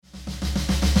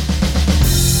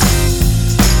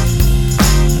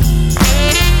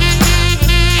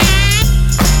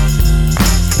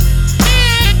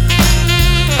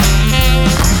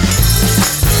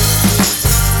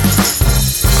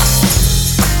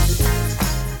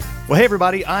Well, hey,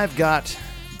 everybody, I've got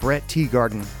Bret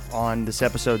Teegarden on this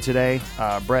episode today.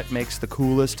 Bret makes the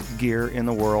coolest gear in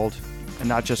the world, and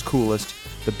not just coolest,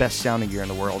 the best sounding gear in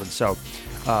the world. And so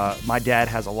my dad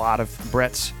has a lot of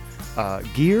Bret's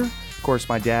gear. Of course,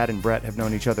 my dad and Bret have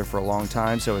known each other for a long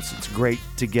time, so it's great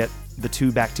to get the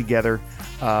two back together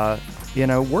in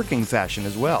a working fashion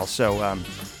as well. So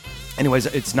anyways,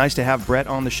 it's nice to have Bret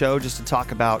on the show just to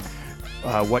talk about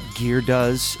what gear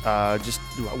does, just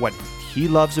what he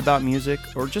loves about music,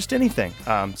 or just anything.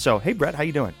 So, hey, Bret, how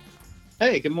you doing?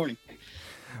 Hey, good morning.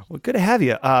 Well, good to have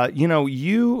you.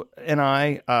 You and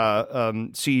I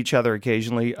see each other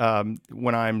occasionally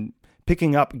when I'm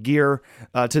picking up gear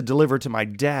to deliver to my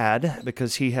dad,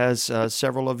 because he has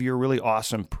several of your really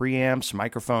awesome preamps,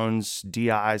 microphones,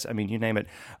 DIs. I mean, you name it.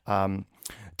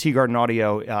 Teegarden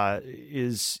Audio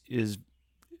is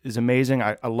amazing.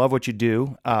 I love what you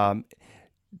do.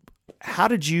 How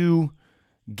did you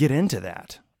get into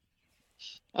that?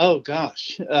 Oh,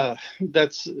 gosh.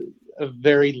 That's a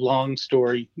very long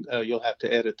story. You'll have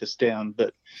to edit this down.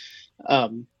 But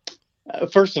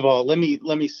first of all, let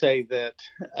me say that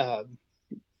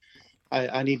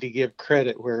I need to give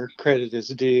credit where credit is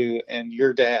due. And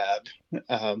your dad,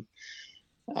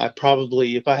 I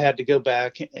probably, if I had to go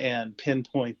back and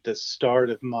pinpoint the start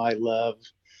of my love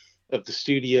of the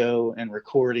studio and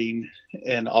recording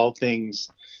and all things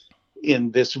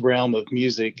in this realm of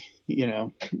music,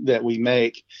 that we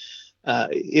make,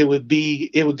 it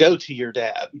would go to your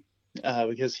dad,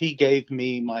 because he gave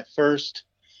me my first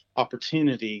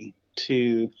opportunity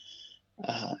to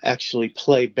actually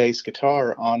play bass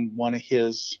guitar on one of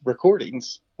his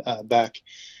recordings back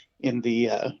in the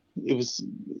it was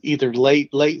either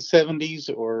late 70s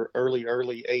or early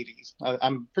 80s.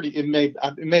 It may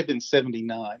have been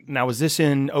 79. Now, was this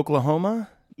in Oklahoma?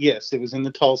 Yes, it was in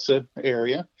the Tulsa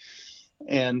area.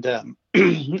 And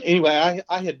anyway,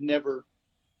 I had never,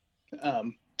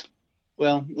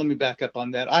 well, let me back up on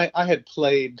that. I had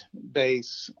played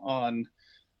bass on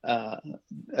a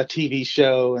TV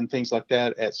show and things like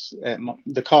that at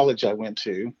the college I went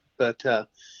to, but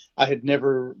I had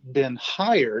never been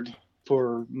hired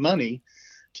for money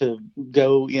to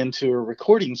go into a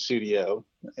recording studio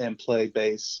and play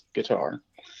bass guitar.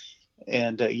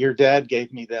 And your dad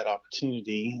gave me that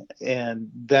opportunity, and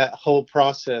that whole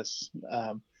process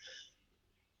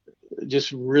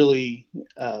just really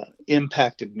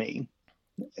impacted me,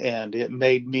 and it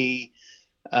made me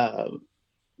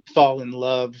fall in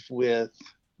love with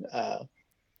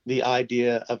the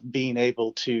idea of being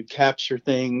able to capture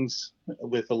things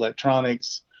with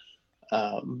electronics,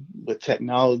 with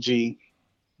technology,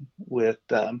 with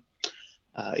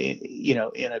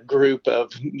in a group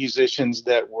of musicians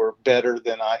that were better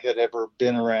than I had ever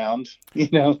been around.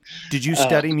 Did you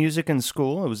study music in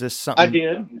school? Or was this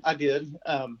something? I did.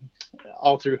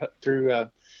 All through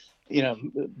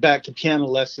back to piano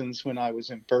lessons when I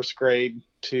was in first grade,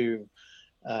 to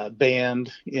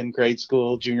band in grade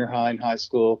school, junior high and high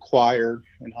school, choir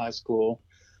in high school,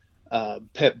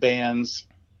 pep bands,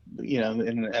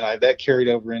 and that carried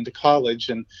over into college.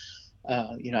 And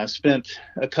I spent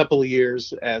a couple of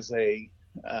years as a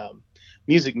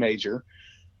music major,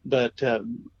 but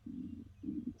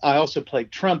I also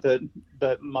played trumpet.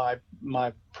 But my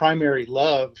primary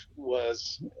love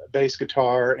was bass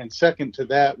guitar, and second to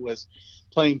that was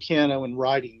playing piano and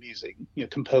writing music,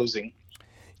 composing.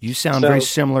 You sound very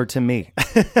similar to me.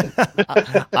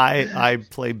 I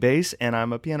play bass, and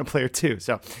I'm a piano player too.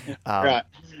 So right.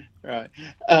 But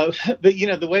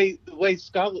the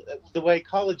way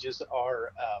colleges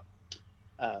are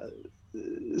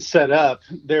set up,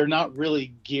 they're not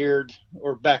really geared,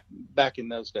 or back in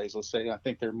those days, let's say, I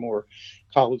think there are more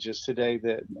colleges today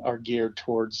that are geared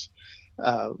towards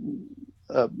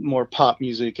more pop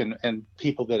music and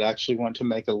people that actually want to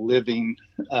make a living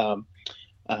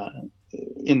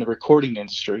in the recording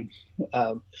industry.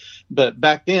 But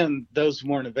back then, those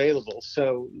weren't available.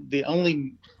 So the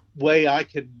only way I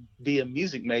could be a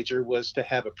music major was to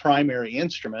have a primary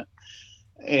instrument,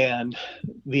 and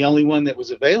the only one that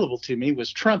was available to me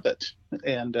was trumpet.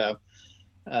 And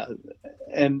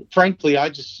frankly, I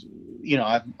just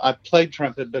I played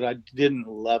trumpet, but I didn't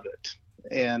love it,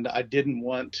 and I didn't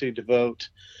want to devote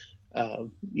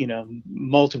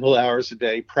multiple hours a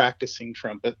day practicing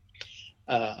trumpet.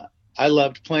 I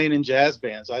loved playing in jazz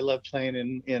bands. I loved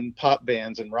playing in pop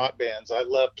bands and rock bands. I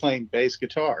loved playing bass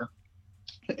guitar.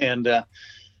 And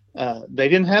they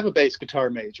didn't have a bass guitar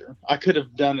major. I could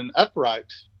have done an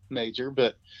upright major,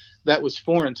 but that was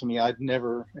foreign to me. I'd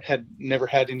never had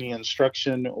any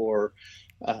instruction, or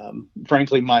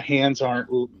frankly, my hands aren't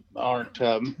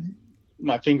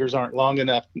my fingers aren't long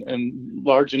enough and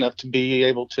large enough to be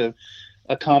able to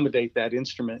accommodate that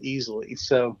instrument easily.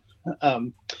 So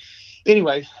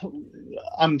anyway,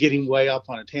 I'm getting way off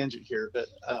on a tangent here, but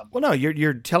well, no,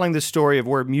 you're telling the story of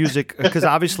where music, because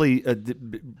obviously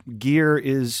gear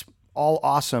is all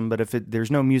awesome, but if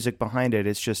there's no music behind it,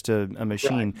 it's just a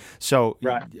machine. Right. So,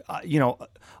 Right.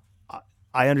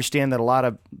 I understand that a lot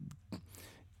of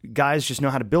guys just know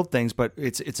how to build things, but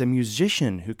it's a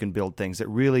musician who can build things that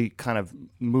really kind of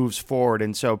moves forward.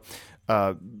 And so,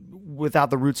 without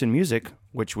the roots in music,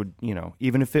 which would,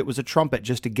 even if it was a trumpet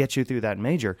just to get you through that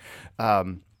major,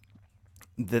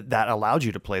 that allowed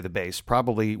you to play the bass.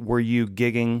 Probably, were you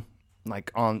gigging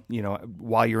like on,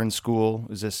 while you're in school?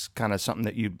 Is this kind of something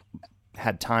that you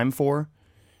had time for?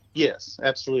 Yes,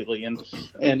 absolutely. And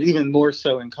even more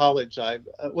so in college.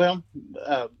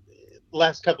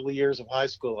 Last couple of years of high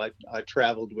school, I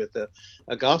traveled with a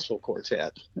gospel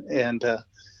quartet, and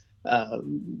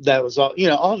that was all.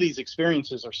 All these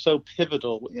experiences are so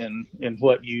pivotal in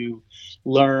what you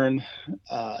learn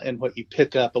and what you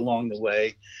pick up along the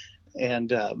way.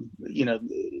 And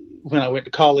when I went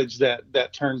to college,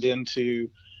 that turned into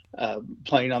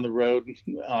playing on the road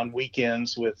on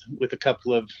weekends with a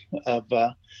couple of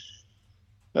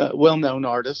well-known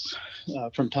artists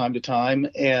from time to time,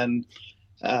 and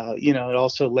it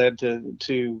also led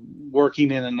to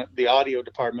working in the audio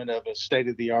department of a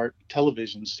state-of-the-art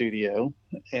television studio,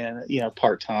 and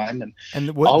part-time,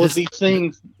 and all of these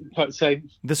things.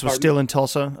 This was still in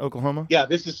Tulsa, Oklahoma? Yeah,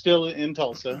 this is still in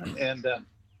Tulsa, and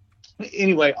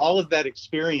anyway, all of that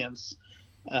experience,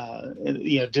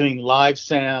 doing live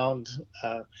sound,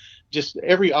 just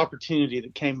every opportunity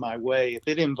that came my way, if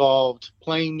it involved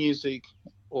playing music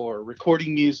or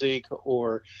recording music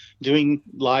or doing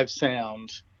live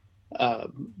sound,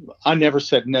 I never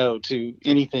said no to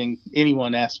anything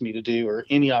anyone asked me to do or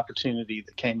any opportunity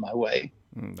that came my way.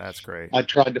 That's great. I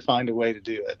tried to find a way to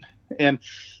do it. And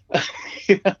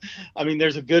I mean,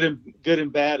 there's a good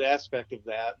and bad aspect of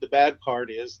that. The bad part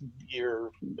is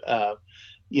you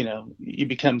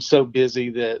become so busy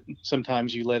that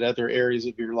sometimes you let other areas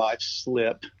of your life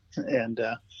slip. And,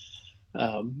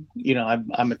 I'm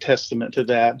a testament to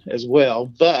that as well.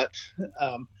 But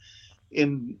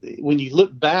when you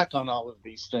look back on all of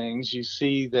these things, you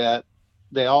see that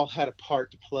they all had a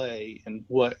part to play in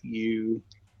what you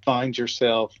find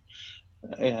yourself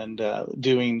and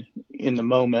doing in the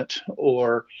moment,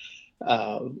 or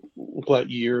what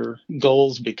your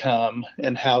goals become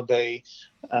and how they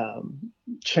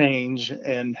change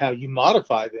and how you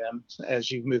modify them as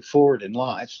you move forward in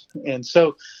life. And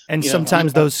so,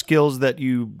 sometimes those skills that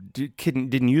you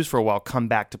didn't use for a while come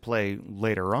back to play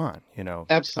later on.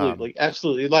 Absolutely.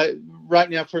 Like right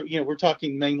now, we're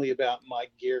talking mainly about my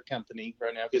gear company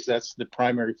right now, because that's the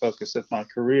primary focus of my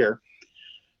career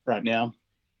right now.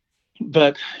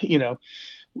 But,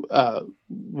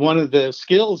 one of the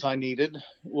skills I needed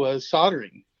was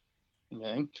soldering.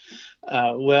 Okay.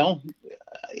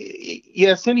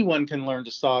 Yes, anyone can learn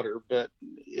to solder, but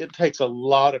it takes a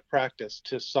lot of practice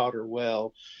to solder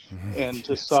well, and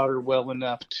to solder well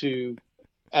enough to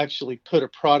actually put a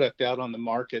product out on the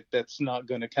market that's not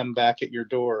going to come back at your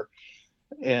door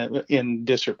and in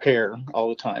disrepair all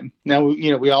the time. Now,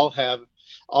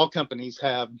 all companies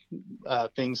have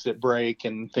things that break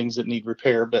and things that need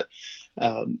repair, but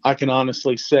I can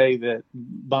honestly say that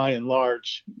by and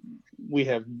large, we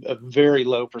have a very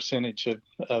low percentage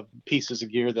of pieces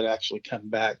of gear that actually come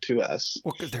back to us.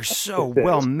 Well, because they're so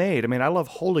well made. I mean, I love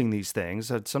holding these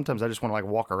things. Sometimes I just want to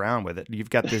walk around with it.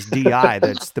 You've got this DI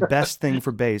that's the best thing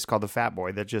for bass called the Fat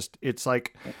Boy. That it's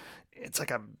like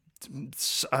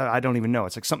I don't even know.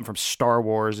 It's like something from Star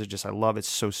Wars. I love it. It's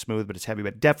so smooth, but it's heavy.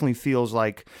 But it definitely feels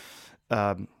like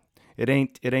it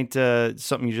ain't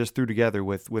something you just threw together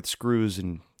with screws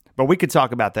and. But we could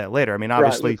talk about that later. I mean,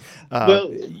 obviously,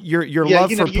 your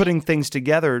love for putting things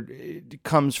together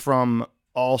comes from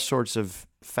all sorts of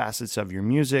facets of your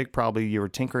music. Probably you were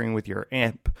tinkering with your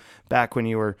amp back when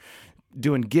you were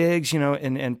doing gigs,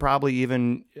 and probably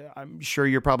even, I'm sure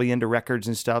you're probably into records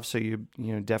and stuff. So you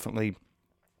definitely,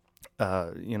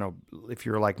 if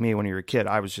you were like me when you were a kid,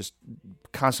 I was just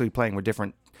constantly playing with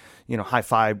different,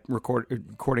 hi-fi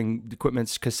recording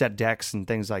equipments, cassette decks and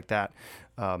things like that.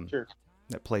 Sure.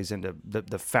 That plays into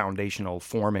the foundational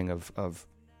forming of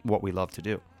what we love to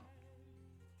do.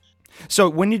 So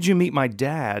when did you meet my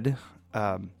dad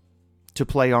to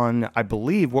play on, I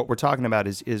believe what we're talking about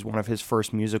is one of his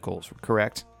first musicals,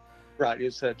 correct? Right.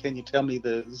 It's Can You Tell Me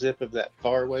the Zip of That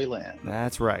Faraway Land?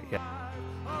 That's right, yeah.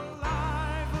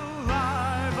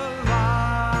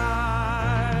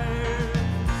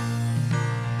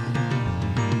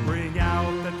 Bring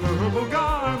out the purple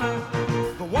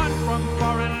garment, the one from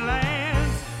foreign lands.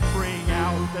 Bring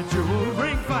out that you will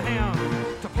bring for him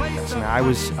to place. Listen, I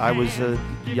was a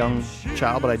young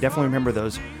child, but I definitely remember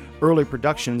those early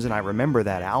productions, and I remember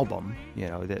that album. You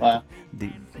know, Wow.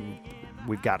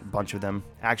 We've got a bunch of them.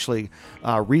 Actually,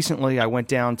 recently I went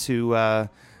down to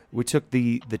we took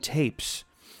the tapes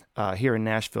here in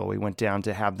Nashville. We went down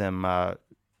to have them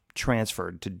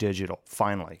transferred to digital.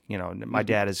 Finally, you know, my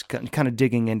dad is kind of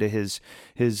digging into his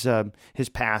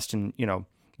past, and you know,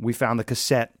 we found the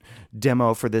cassette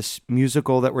demo for this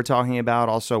musical that we're talking about.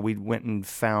 Also, we went and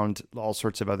found all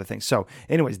sorts of other things. So,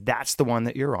 anyways, that's the one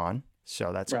that you're on.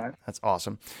 So that's Right. That's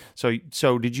awesome.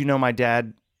 So did you know my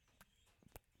dad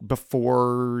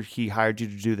before he hired you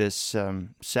to do this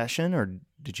session, or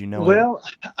did you know him? Well,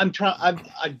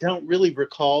 I don't really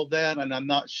recall that, and I'm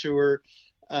not sure.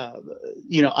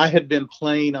 You know, I had been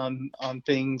playing on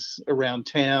things around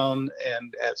town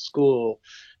and at school,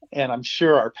 and I'm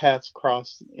sure our paths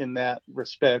crossed in that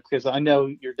respect, because I know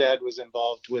your dad was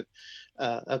involved with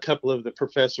a couple of the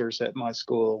professors at my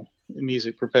school,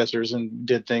 music professors, and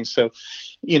did things. So,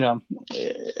 you know,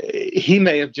 he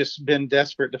may have just been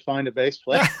desperate to find a bass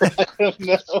player. I don't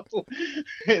know.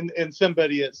 And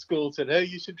somebody at school said, "Hey,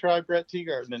 you should try Bret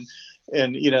Teegarden."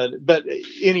 And you know, but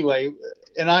anyway,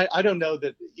 and I don't know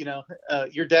that, you know,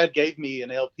 your dad gave me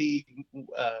an LP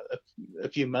a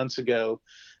few months ago,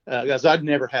 because I'd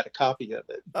never had a copy of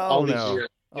it. Oh, These no. years.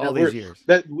 All these years.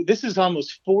 This is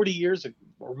almost 40 years ago,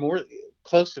 or more,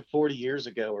 close to 40 years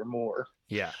ago or more.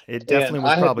 Yeah, it definitely And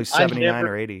was I probably 79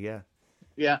 never- or 80. Yeah.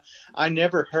 Yeah, I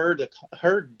never heard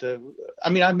the. I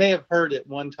mean, I may have heard it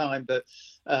one time, but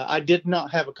I did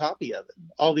not have a copy of it.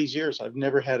 All these years, I've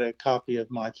never had a copy of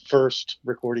my first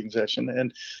recording session,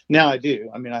 and now I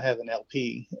do. I mean, I have an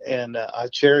LP, and I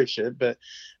cherish it. But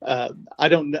I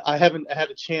don't. I haven't had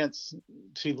a chance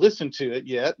to listen to it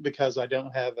yet because I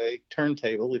don't have a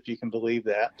turntable, if you can believe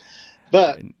that.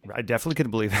 But I definitely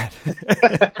could believe that.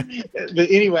 but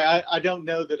anyway, I don't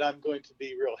know that I'm going to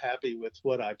be real happy with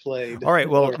what I played. All right.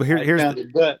 Well, here's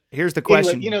the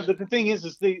question. Anyway, you know, the thing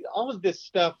is all of this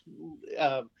stuff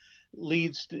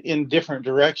leads in different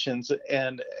directions.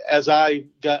 And as I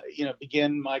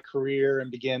began my career and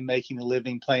began making a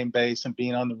living playing bass and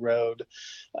being on the road,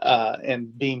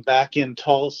 and being back in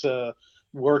Tulsa,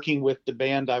 working with the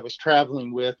band I was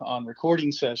traveling with on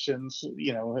recording sessions,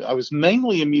 you know, I was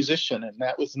mainly a musician, and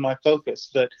that was my focus.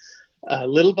 But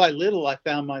little by little, I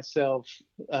found myself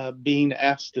being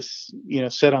asked to, you know,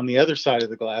 sit on the other side of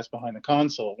the glass behind the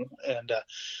console, and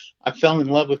I fell in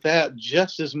love with that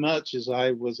just as much as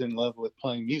I was in love with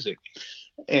playing music.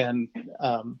 And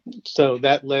so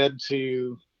that led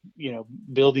to, you know,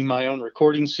 building my own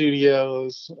recording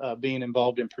studios, being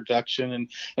involved in production,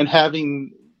 and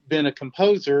having been a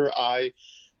composer,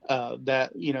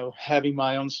 having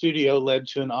my own studio led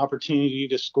to an opportunity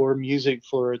to score music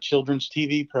for a children's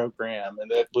TV program, and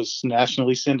that was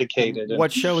nationally syndicated.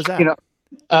 What show was that? You know,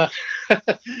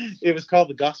 it was called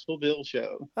The Gospel Bill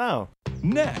Show. Oh.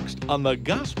 Next on The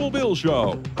Gospel Bill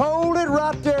Show. Hold it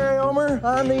right there, Elmer.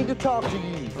 I need to talk to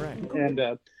you. Right.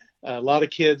 And a lot of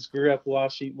kids grew up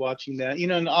watching that. You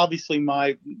know, and obviously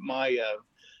my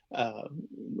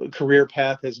career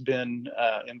path has been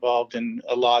involved in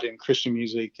a lot in Christian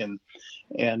music, and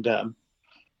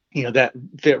you know, that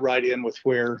fit right in with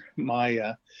where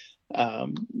my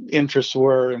interests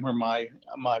were and where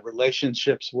my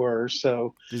relationships were.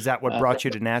 So Is that what brought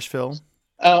you to Nashville?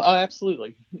 Oh,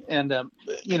 absolutely. And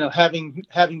you know, having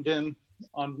been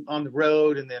on the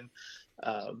road, and then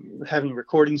having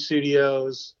recording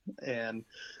studios, and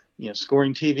you know,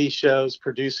 scoring TV shows,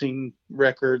 producing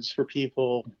records for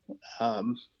people,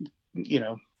 you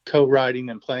know, co-writing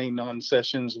and playing on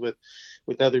sessions with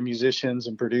other musicians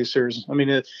and producers. I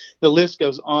mean, the list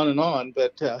goes on and on.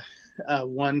 But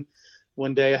one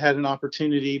day I had an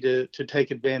opportunity to take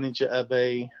advantage of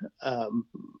a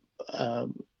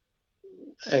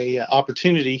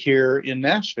opportunity here in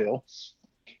Nashville,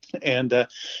 and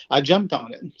I jumped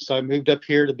on it. So I moved up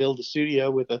here to build a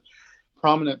studio with a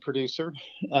prominent producer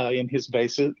in his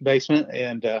basement,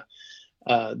 and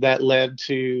that led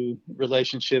to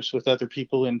relationships with other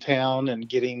people in town, and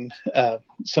getting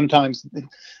sometimes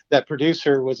that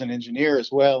producer was an engineer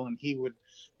as well, and he would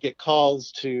get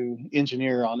calls to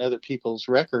engineer on other people's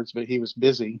records, but he was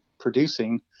busy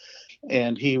producing,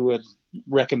 and he would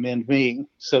recommend me.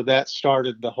 So that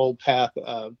started the whole path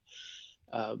of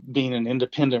being an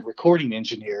independent recording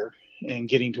engineer and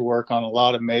getting to work on a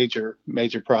lot of major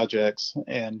projects.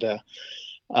 And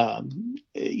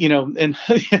you know, and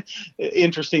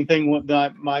interesting thing,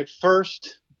 my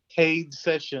first paid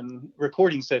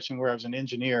recording session where I was an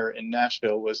engineer in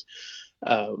Nashville was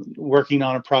working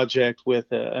on a project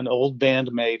with an old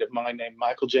bandmate of mine named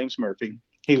Michael James Murphy.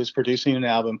 he was producing an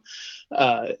album.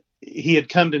 He had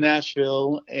come to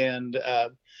Nashville and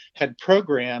had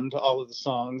programmed all of the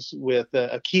songs with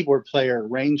a keyboard player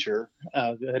arranger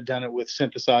that had done it with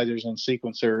synthesizers and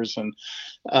sequencers, and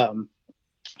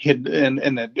he had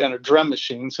and a drum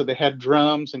machine. So they had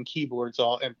drums and keyboards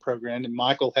all and programmed, and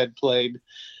Michael had played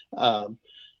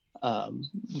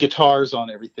guitars on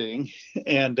everything.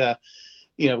 And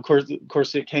of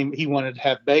course he wanted to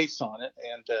have bass on it,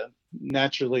 and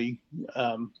naturally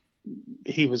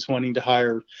he was wanting to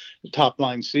hire top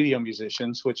line studio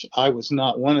musicians, which I was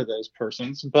not one of those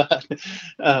persons, but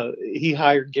he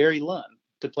hired Gary Lunn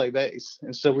to play bass.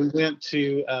 And so we went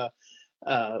to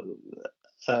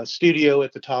a studio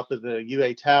at the top of the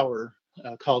UA Tower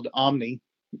called Omni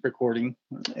Recording.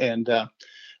 And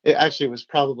it actually was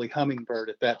probably Hummingbird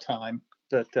at that time,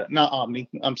 but not Omni.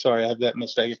 I'm sorry, I have that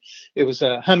mistaken. It was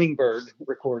a Hummingbird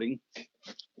recording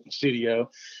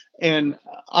studio. And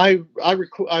I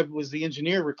was the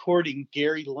engineer recording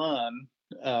Gary Lunn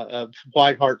of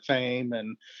Whiteheart fame,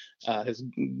 and has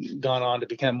gone on to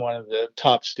become one of the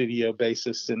top studio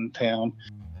bassists in town.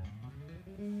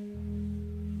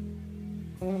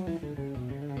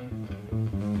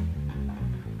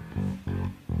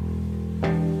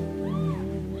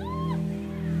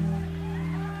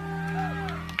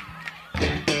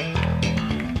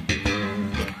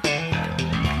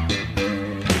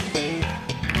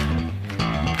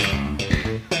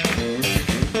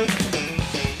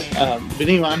 But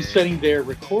anyway, I'm sitting there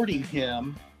recording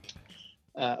him,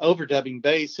 overdubbing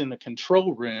bass in the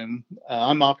control room.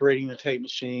 I'm operating the tape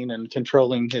machine and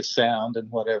controlling his sound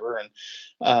and whatever.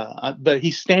 And but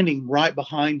he's standing right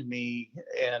behind me,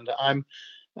 and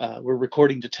we're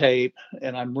recording the tape,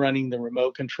 and I'm running the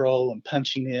remote control and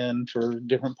punching in for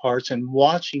different parts and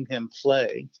watching him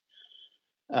play.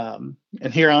 And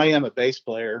here I am, a bass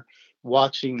player,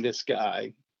 watching this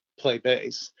guy play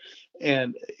bass.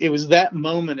 And it was that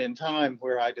moment in time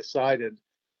where I decided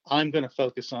I'm going to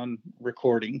focus on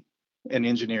recording and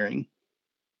engineering.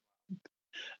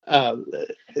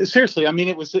 Seriously, I mean,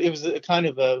 it was a kind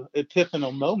of a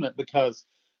epiphanal moment, because,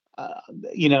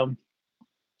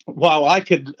 while I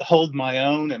could hold my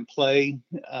own and play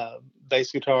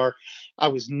bass guitar, I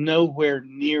was nowhere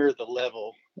near the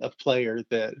level of player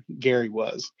that Gary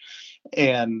was.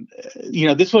 And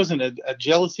this wasn't a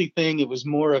jealousy thing. It was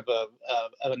more of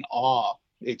an awe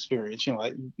experience.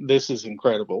 Like, this is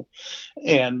incredible.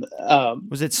 And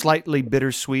was it slightly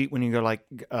bittersweet when you go like?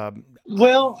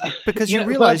 Well, because you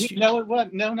realize no,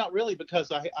 not really,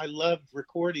 because I loved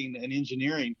recording and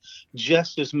engineering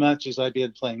just as much as I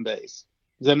did playing bass.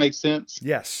 Does that make sense?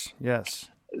 Yes.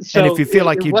 So and if you feel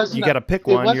like you got to pick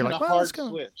one, you're like, well, let's go.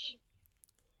 Switch.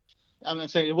 I'm going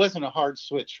to say it wasn't a hard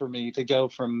switch for me to go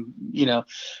from,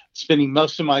 spending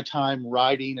most of my time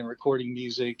writing and recording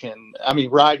music, and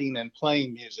writing and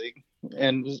playing music,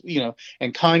 and,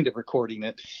 and kind of recording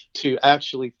it, to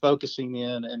actually focusing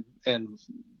in and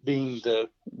being the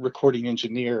recording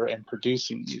engineer and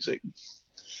producing music.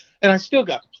 And I still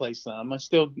got to play some. I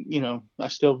still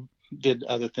did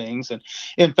other things. And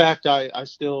in fact, I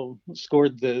still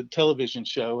scored the television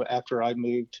show after I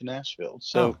moved to Nashville.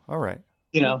 So, all right.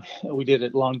 We did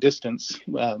it long distance.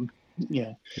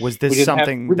 Was this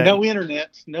something that... no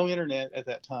internet at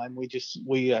that time? We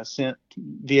sent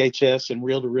VHS and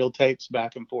reel-to-reel tapes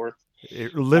back and forth.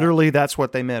 Literally, that's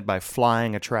what they meant by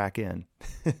flying a track in.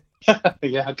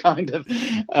 Yeah, kind of.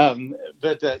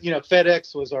 But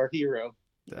FedEx was our hero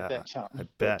at that time. I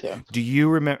bet. Do you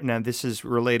remember? Now, this is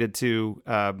related to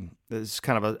this is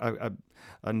kind of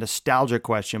a nostalgia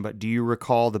question, but do you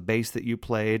recall the bass that you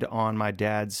played on my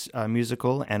dad's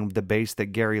musical, and the bass that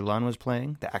Gary Lunn was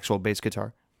playing, the actual bass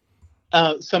guitar?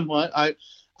 Somewhat. I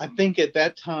think at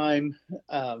that time,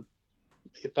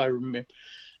 if I remember,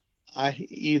 I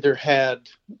either had,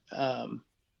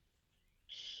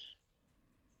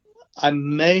 I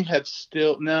may have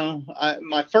still, no,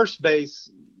 my first bass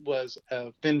was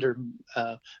a Fender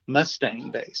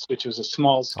Mustang bass, which was a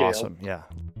small scale. Awesome, yeah.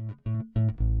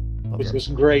 Which was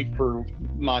great for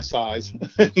my size,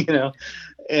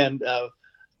 And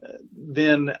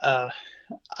then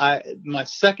my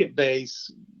second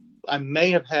bass, I may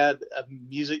have had a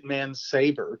Music Man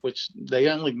Sabre, which they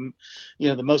only,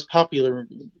 the most popular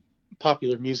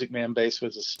Music Man bass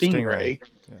was a Stingray.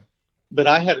 Yeah. But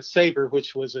I had a Sabre,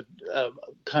 which was a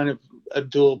kind of a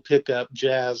dual pickup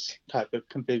jazz type of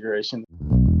configuration.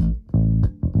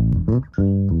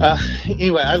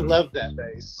 Anyway, I love that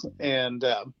bass, and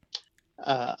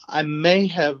I may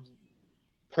have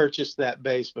purchased that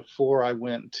bass before I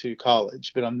went to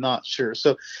college, but I'm not sure.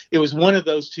 So it was one of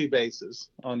those two basses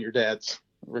on your dad's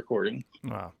recording.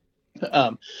 Wow.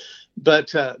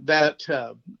 But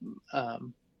that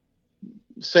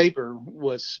Saber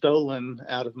was stolen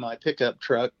out of my pickup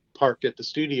truck parked at the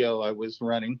studio I was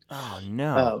running. Oh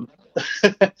no. Um,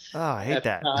 Oh, I hate at the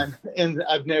that. time, and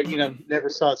I've never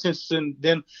saw it since.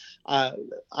 Then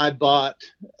I bought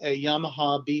a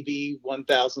Yamaha BB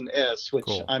 1000S, which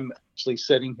Cool. I'm actually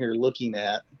sitting here looking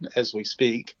at as we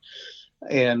speak,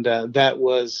 and that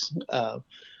was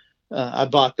I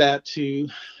bought that to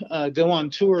go on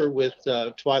tour with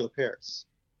Twyla Paris.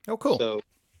 Oh, cool. So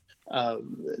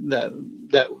that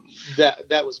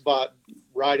was bought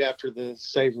right after the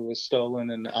Saber was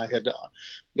stolen, and I had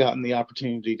gotten the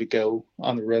opportunity to go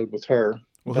on the road with her.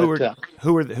 Well, But,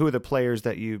 who are the players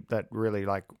that really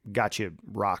like got you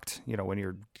rocked? When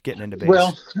you're getting into bass.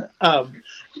 Well,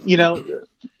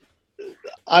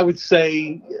 I would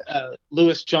say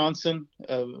Louis Johnson,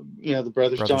 the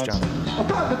Brothers Johnson.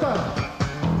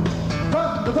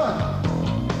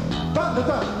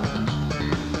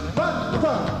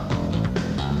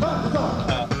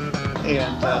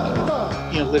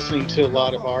 And listening to a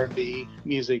lot of R&B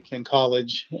music in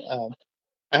college.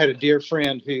 I had a dear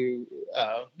friend who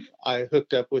I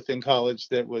hooked up with in college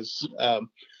that was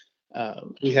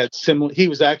we had similar. He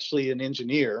was actually an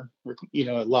engineer, a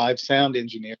live sound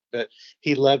engineer, but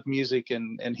he loved music,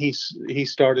 and he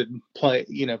started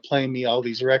playing me all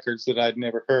these records that I'd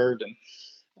never heard,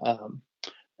 and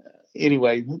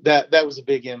anyway, that was a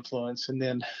big influence. And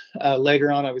then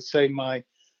later on, I would say my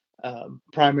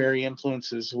primary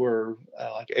influences were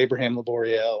like Abraham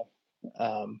Laboriel,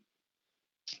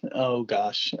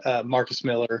 Marcus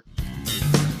Miller.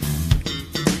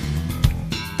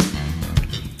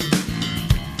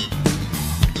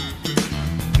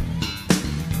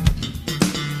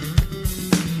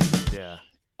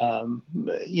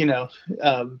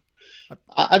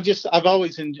 I've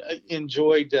always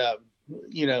enjoyed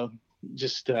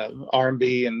just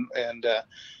R&B and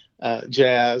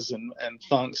jazz and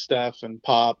funk stuff and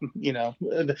pop,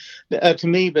 to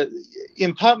me. But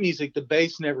in pop music, the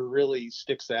bass never really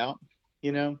sticks out.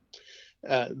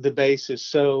 The bass is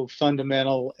so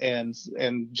fundamental and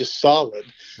just solid.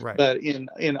 Right. But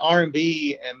in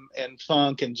R&B and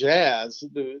funk and jazz,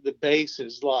 the bass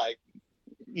is like,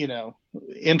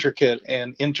 intricate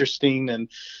and interesting. And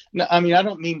I mean, I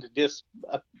don't mean to diss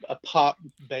a pop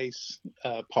bass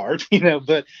part,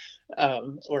 but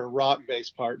or a rock bass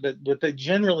part, but they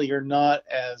generally are not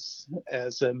as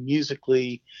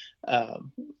musically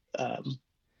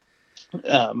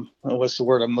what's the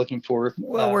word I'm looking for?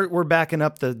 Well, we're backing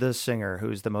up the singer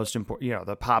who's the most important,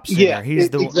 the pop singer. Yeah, he's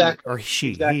the exactly, or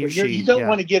she. Exactly. He or she. You don't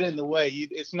want to get in the way.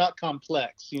 It's not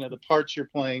complex. The parts you're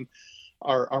playing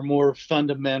are more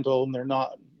fundamental, and they're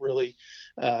not really.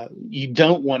 You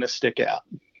don't want to stick out.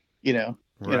 In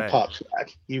a pop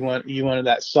track, you want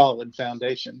that solid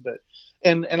foundation. But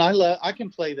and I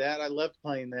can play that. I love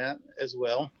playing that as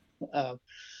well.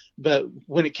 But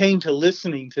when it came to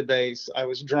listening to bass, I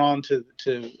was drawn to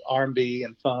R&B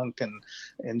and funk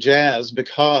and jazz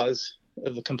because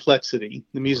of the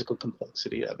musical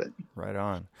complexity of it. Right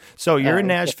on. So you're in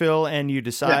Nashville, and you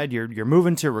decide you're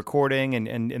moving to recording,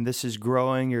 and this is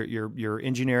growing. Your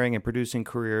engineering and producing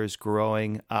career is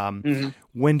growing.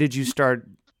 When did you start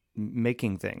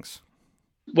making things?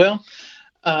 Well,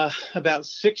 about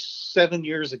 6-7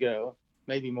 years ago,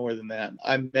 maybe more than that,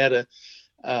 I met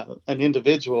an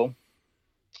individual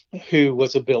who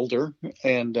was a builder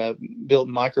and built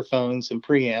microphones and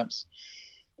preamps.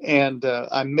 And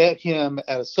I met him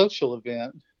at a social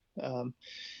event.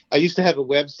 I used to have a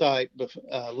website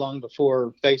long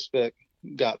before Facebook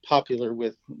got popular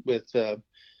with the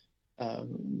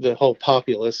whole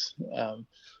populace.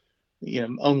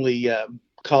 Only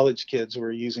college kids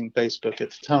were using Facebook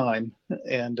at the time,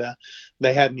 and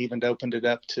they hadn't even opened it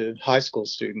up to high school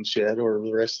students yet, or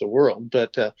the rest of the world.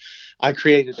 But I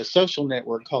created a social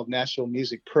network called Nashville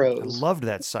Music Pros. I loved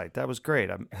that site. That was great.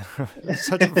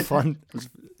 Such a fun.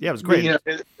 It was great.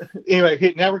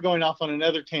 Anyway, now we're going off on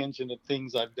another tangent of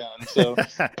things I've done. So,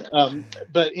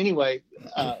 but anyway,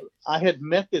 I had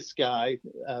met this guy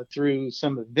through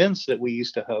some events that we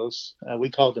used to host. We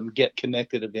called them Get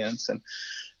Connected events,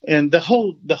 and the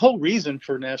whole reason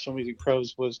for National Music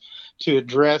Pros was to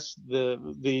address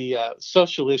the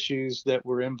social issues that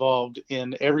were involved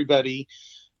in everybody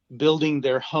building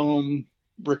their home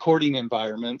recording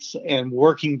environments and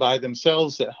working by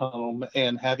themselves at home,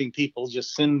 and having people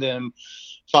just send them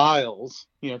files,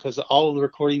 because all of the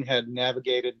recording had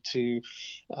navigated to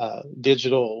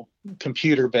digital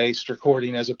computer-based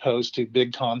recording, as opposed to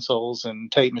big consoles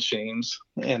and tape machines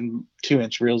and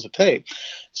 2-inch reels of tape.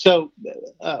 So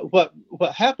what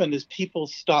happened is people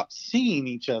stopped seeing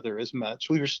each other as much.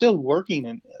 We were still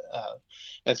working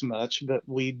as much, but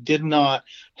we did not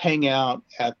hang out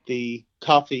at the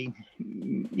coffee,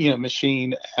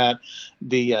 machine at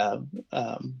the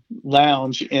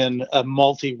lounge in a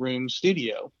multi-room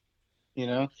studio.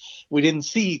 We didn't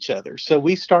see each other. So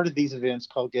we started these events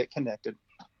called Get Connected.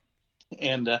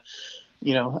 And,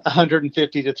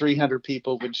 150 to 300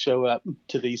 people would show up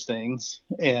to these things,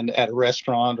 and at a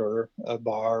restaurant or a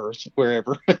bar or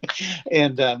wherever,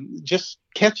 and just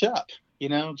catch up,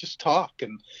 just talk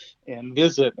and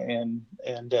visit and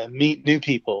meet new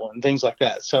people and things like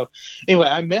that. So anyway,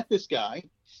 I met this guy.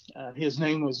 His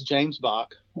name was James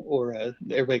Bach, or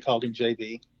everybody called him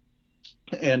JB.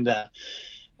 And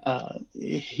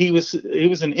he was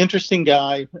an interesting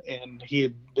guy, and he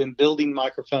had been building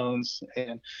microphones,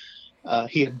 and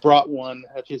he had brought one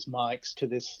of his mics to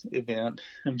this event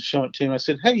and shown it to him. I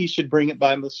said, "Hey, you should bring it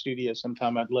by the studio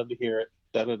sometime. I'd love to hear it."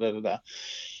 Da da da da da.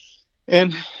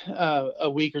 And a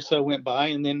week or so went by,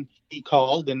 and then he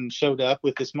called and showed up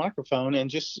with this microphone and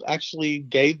just actually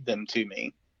gave them to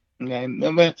me. And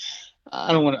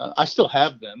I don't want to. I still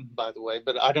have them, by the way,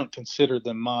 but I don't consider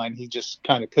them mine. He just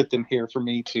kind of put them here for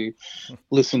me to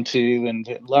listen to and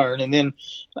learn. And then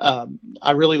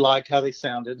I really liked how they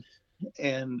sounded.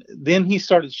 And then he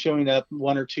started showing up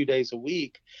 1 or 2 days a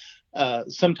week.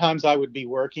 Sometimes I would be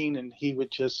working and he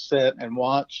would just sit and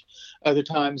watch. Other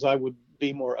times I would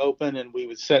be more open and we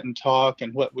would sit and talk.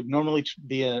 And what would normally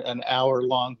be an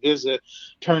hour-long visit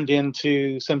turned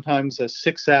into sometimes a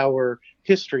 6-hour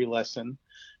history lesson,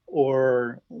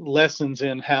 or lessons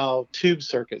in how tube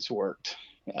circuits worked.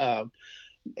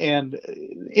 And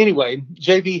anyway,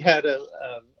 JB had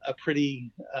a pretty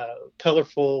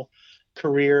colorful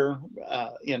career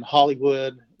in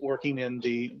Hollywood, working in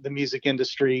the music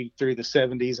industry through the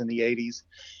 70s and the 80s.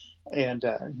 And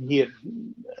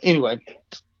anyway,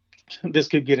 this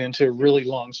could get into a really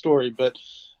long story, but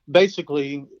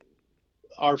basically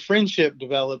our friendship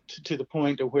developed to the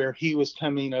point of where he was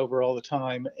coming over all the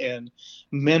time and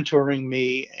mentoring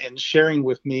me and sharing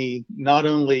with me not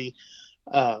only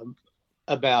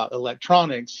about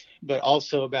electronics, but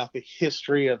also about the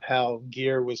history of how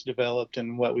gear was developed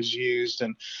and what was used,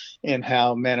 and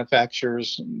how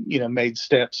manufacturers, made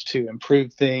steps to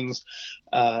improve things.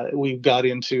 We got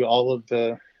into all of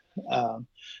the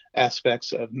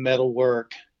aspects of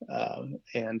metalwork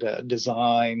and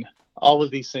design, all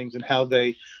of these things, and how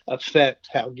they affect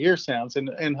how gear sounds.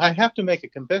 And I have to make a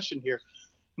confession here.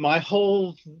 My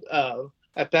whole,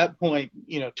 at that point,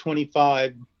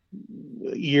 25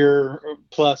 year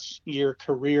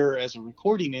career as a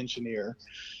recording engineer,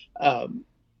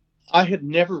 I had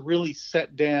never really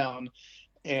sat down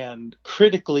and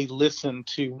critically listened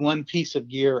to one piece of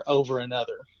gear over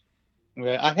another.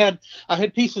 I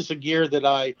had pieces of gear that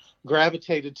I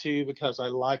gravitated to because I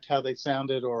liked how they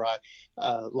sounded, or I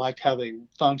liked how they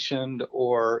functioned,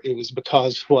 or it was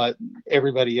because what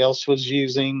everybody else was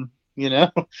using.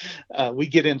 We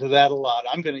get into that a lot.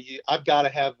 I've got to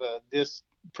have this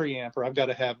preamp, or I've got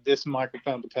to have this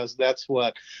microphone because that's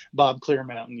what Bob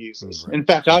Clearmountain uses. Right. In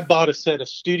fact, I bought a set of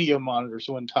studio monitors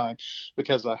one time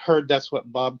because I heard that's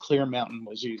what Bob Clearmountain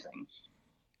was using.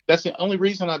 That's the only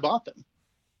reason I bought them.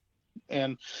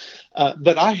 And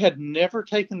but I had never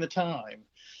taken the time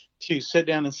to sit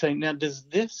down and say, now, does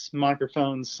this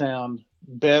microphone sound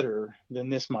better than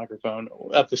this microphone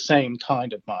of the same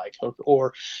kind of mic?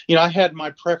 Or I had my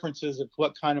preferences of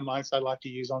what kind of mics I like to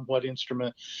use on what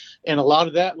instrument. And a lot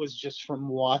of that was just from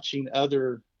watching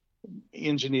other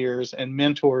engineers and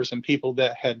mentors and people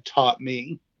that had taught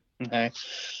me. Okay.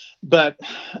 But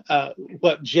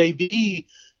what JB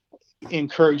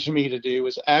encouraged me to do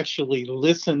was actually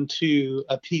listen to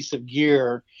a piece of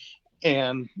gear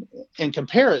and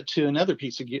compare it to another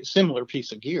piece of gear, similar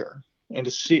piece of gear, and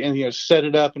to see, and set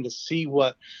it up and to see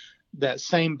what that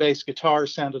same bass guitar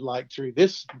sounded like through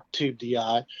this tube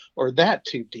DI or that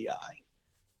tube DI.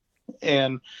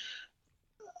 And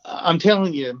I'm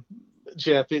telling you,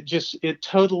 Jeff, it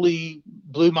totally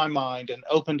blew my mind and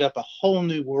opened up a whole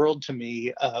new world to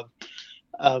me of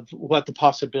what the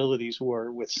possibilities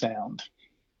were with sound.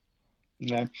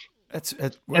 Wow.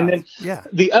 And then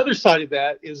the other side of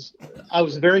that is I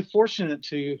was very fortunate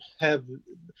to have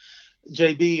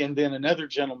JB and then another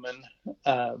gentleman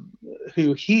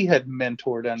who he had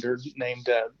mentored under, named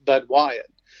Bud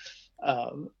Wyatt.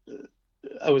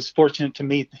 I was fortunate to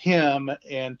meet him,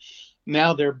 and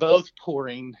now they're both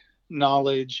pouring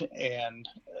knowledge and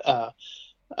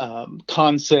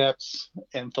concepts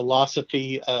and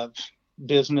philosophy of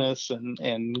business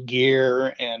and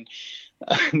gear and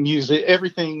music,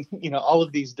 everything, all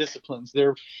of these disciplines.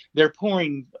 They're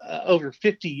pouring over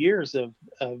 50 years of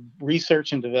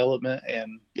research and development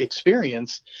and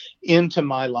experience into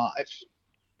my life.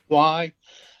 Why?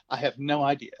 I have no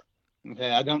idea.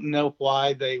 Okay, I don't know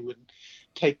why they would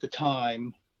take the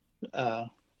time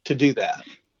to do that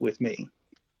with me.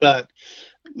 But,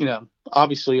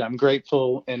 obviously I'm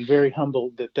grateful and very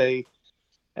humbled that they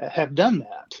have done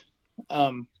that.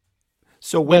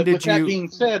 So when But did with that you? being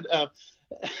said,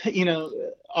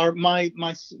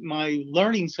 my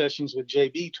learning sessions with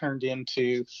JB turned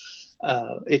into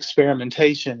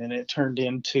experimentation, and it turned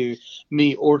into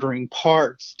me ordering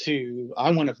parts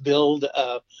I want to build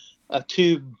a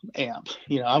tube amp.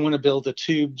 I want to build a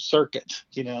tube circuit.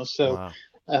 So Wow.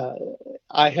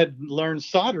 I had learned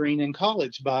soldering in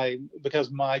college because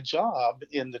my job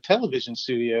in the television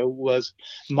studio was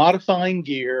modifying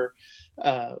gear.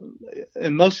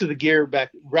 And most of the gear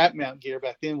rack mount gear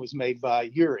back then was made by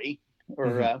Uri,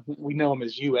 or we know them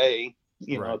as UA,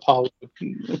 Right. Apollo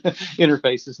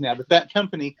interfaces now. But that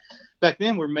company back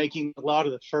then were making a lot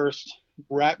of the first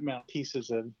rack mount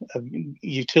pieces of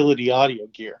utility audio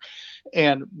gear.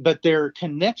 But their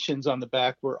connections on the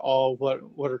back were all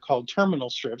what are called terminal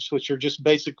strips, which are just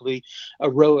basically a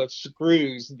row of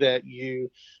screws that you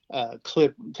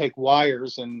take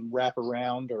wires and wrap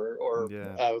around, or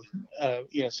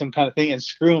some kind of thing, and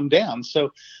screw them down.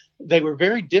 So they were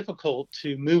very difficult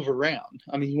to move around.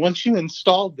 I mean, once you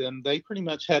installed them, they pretty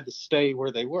much had to stay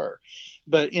where they were.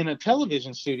 But in a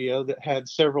television studio that had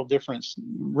several different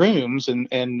rooms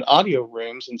and audio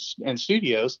rooms and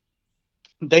studios,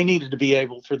 they needed to be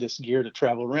able for this gear to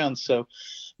travel around. So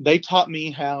they taught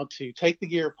me how to take the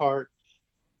gear apart,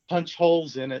 punch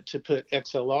holes in it to put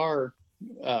XLR,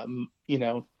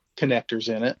 connectors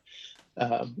in it,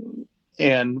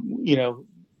 and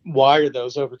wire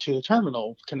those over to the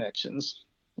terminal connections.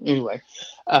 Anyway,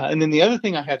 and then the other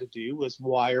thing I had to do was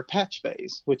wire patch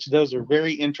bays, which those are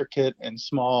very intricate and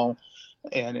small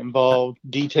and involve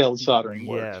detailed soldering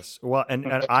work. Yes. Well, and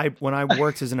when I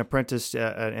worked as an apprentice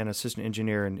and assistant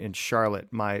engineer in Charlotte,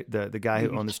 the guy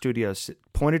who owned the studio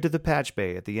pointed to the patch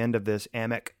bay at the end of this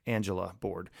Amec Angela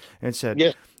board and said,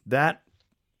 Yeah. "That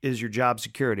is your job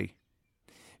security.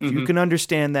 If you can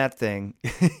understand that thing,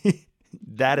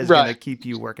 that is going to keep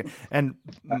you working." And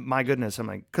my goodness, I'm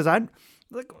like,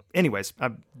 anyways,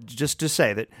 just to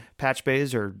say that patch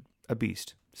bays are a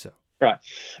beast. So. Right.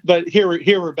 But here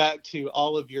we're back to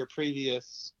all of your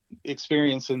previous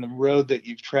experience in the road that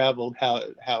you've traveled, how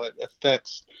it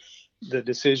affects the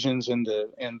decisions and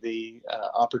the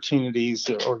opportunities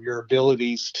or your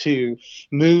abilities to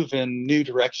move in new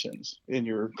directions in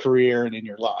your career and in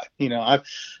your life.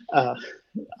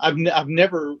 I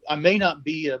may not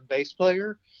be a bass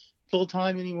player full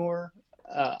time anymore.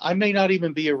 I may not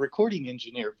even be a recording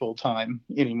engineer full time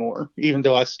anymore, even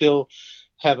though I still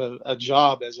have a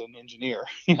job as an engineer.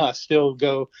 I still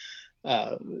go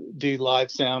do live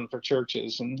sound for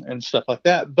churches and stuff like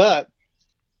that. But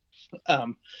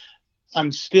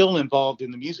I'm still involved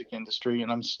in the music industry, and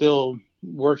I'm still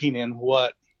working in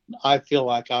what I feel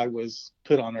like I was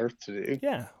put on earth to do.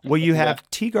 Yeah. Well, you have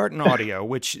Teegarden Audio,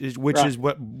 which is what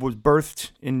was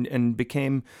birthed and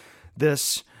became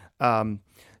this.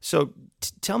 So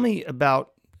tell me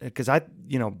about, because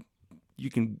you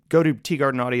can go to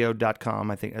teegardenaudio.com,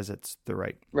 I think, as it's the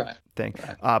right thing.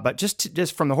 Right. But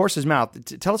just from the horse's mouth,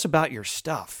 tell us about your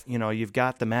stuff. You've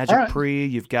got the Magic Pre,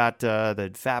 you've got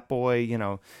the Fat Boy.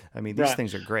 These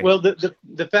things are great. Well,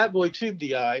 the Fat Boy Tube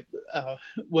DI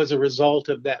was a result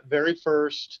of that very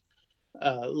first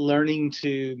learning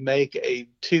to make a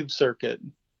tube circuit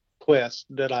quest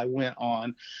that I went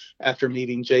on after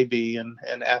meeting JB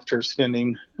and after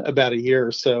spending about a year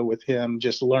or so with him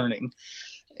just learning.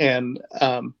 And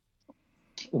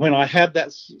when I had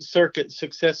that circuit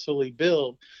successfully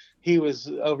built, he was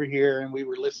over here and we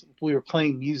were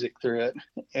playing music through it,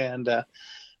 and it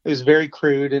was very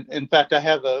crude. And in fact, I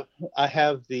have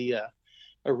the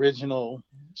original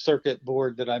circuit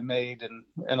board that I made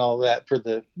and all that for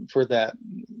that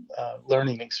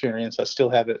learning experience. I still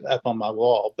have it up on my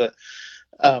wall. But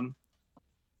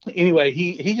anyway,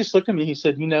 he just looked at me. He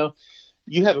said,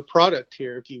 "You have a product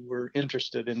here if you were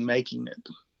interested in making it."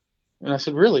 And I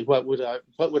said, "Really? What would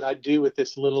I do with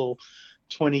this little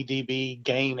 20 dB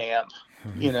gain amp,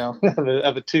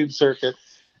 of a tube circuit?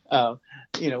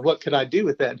 What could I do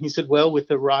with that?" And he said, "Well, with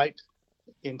the right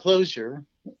enclosure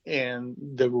and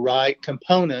the right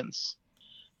components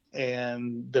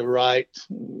and the right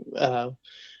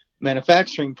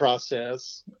manufacturing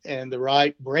process and the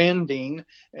right branding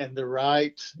and the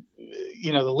right,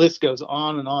 the list goes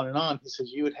on and on and on." He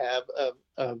says, "You would have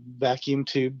a vacuum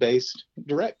tube based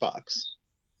direct box,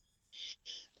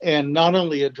 and not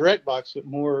only a direct box, but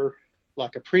more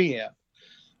like a preamp."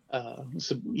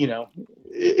 So,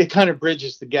 it kind of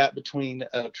bridges the gap between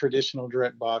a traditional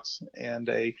direct box and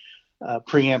a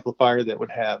preamplifier that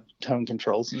would have tone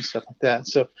controls and stuff like that.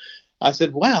 So I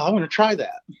said, wow, I want to try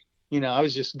that. I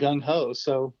was just gung ho.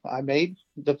 So I made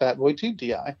the Fat Boy Tube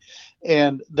DI.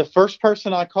 And the first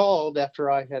person I called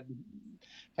after I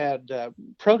had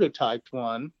prototyped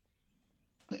one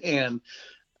and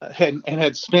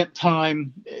had spent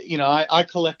time, I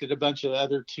collected a bunch of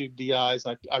other tube DIs.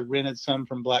 I rented some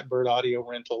from Blackbird Audio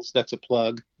Rentals. That's a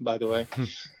plug, by the way.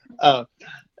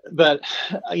 But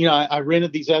I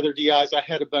rented these other DIs. I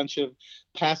had a bunch of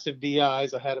passive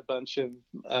DIs. I had a bunch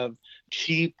of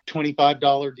cheap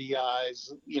 $25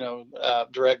 DIs,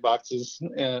 direct boxes.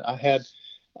 And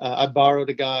I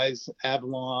borrowed a guy's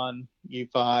Avalon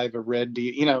U5, a Red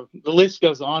D. The list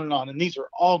goes on and on. And these are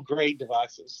all great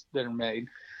devices that are made.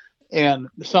 And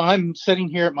so I'm sitting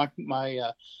here at my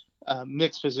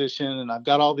mix position, and I've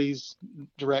got all these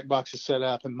direct boxes set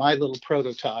up and my little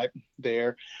prototype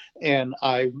there. And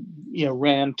I,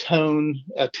 ran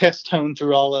test tone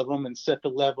through all of them and set the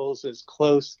levels as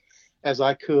close as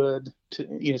I could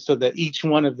to, so that each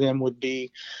one of them would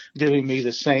be giving me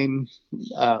the same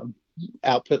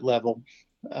output level,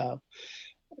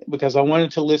 because I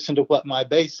wanted to listen to what my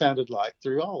bass sounded like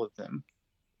through all of them.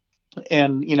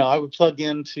 And, I would plug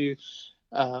into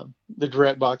the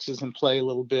direct boxes and play a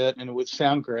little bit, and it would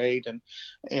sound great.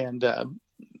 And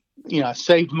I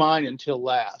saved mine until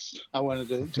last. I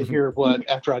wanted to hear what,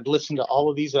 after I'd listened to all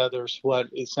of these others, what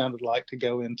it sounded like to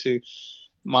go into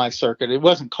my circuit. It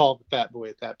wasn't called the Fat Boy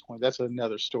at that point. That's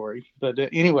another story. But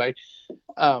anyway,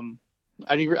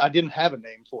 I didn't have a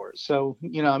name for it. So,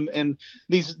 and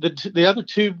the other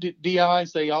tube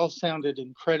DIs, they all sounded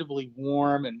incredibly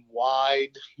warm and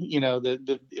wide,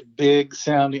 the big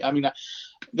sounding. I mean,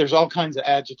 there's all kinds of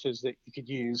adjectives that you could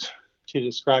use to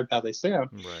describe how they sound.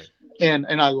 Right.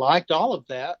 And I liked all of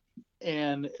that.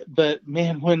 But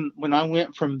man, when I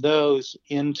went from those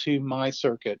into my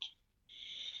circuit,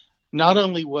 not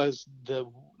only was the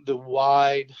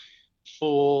wide,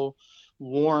 full,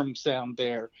 warm sound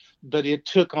there, but it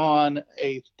took on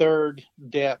a third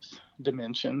depth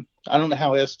dimension. I don't know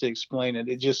how else to explain it.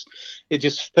 It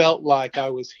just felt like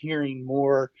I was hearing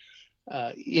more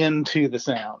into the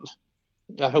sound.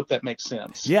 I hope that makes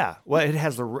sense. Yeah. Well, it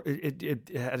has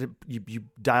you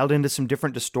dialed into some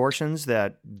different distortions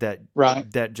that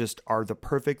just are the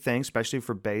perfect thing, especially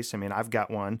for bass. I mean, I've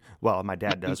got one. Well, my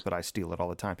dad does, but I steal it all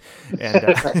the time.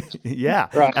 And yeah.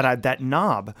 Right. And that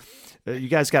knob, you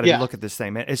guys got to look at this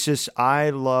thing, man. It's just, I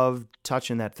love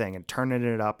touching that thing and turning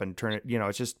it up and turning it,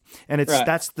 it's just, and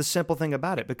that's the simple thing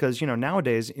about it, because,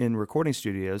 nowadays in recording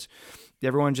studios,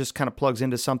 everyone just kind of plugs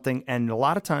into something, and a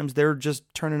lot of times they're just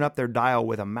turning up their dial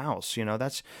with a mouse.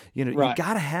 That's, you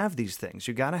got to have these things.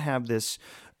 You got to have this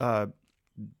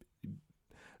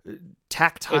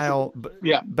tactile,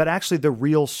 but actually the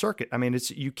real circuit. I mean,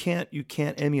 you can't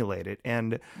emulate it,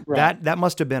 and that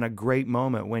must have been a great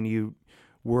moment when you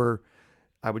were,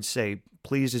 I would say,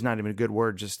 pleased is not even a good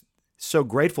word, just so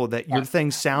grateful that your thing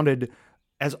sounded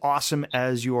as awesome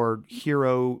as your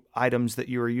hero items that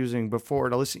you were using before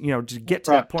to listen, to get to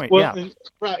that point. Well,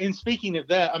 and speaking of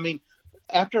that, I mean,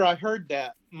 after I heard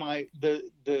that,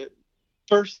 the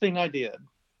first thing I did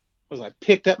was I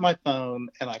picked up my phone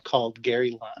and I called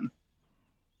Gary Lunn.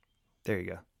 There you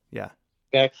go. Yeah.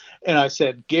 Okay. And I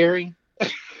said, Gary,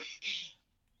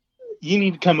 you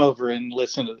need to come over and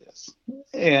listen to this.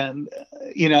 And,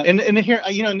 and here,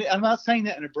 and I'm not saying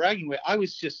that in a bragging way. I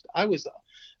was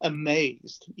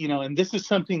amazed, and this is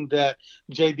something that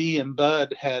JB and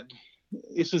Bud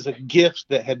this is a gift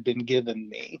that had been given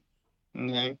me.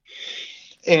 Okay.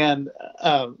 And,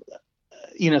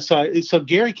 so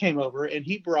Gary came over and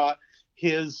he brought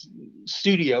his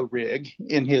studio rig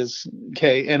in his,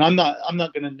 and I'm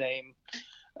not going to name,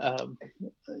 I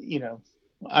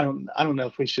don't know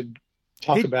if we should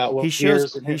talk about what he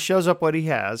shows up what he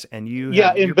has, and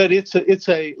but it's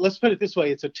a let's put it this way,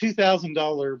 it's a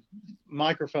 $2,000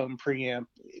 microphone preamp,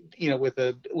 with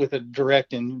a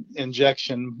direct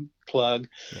injection plug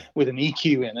with an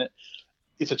EQ in it.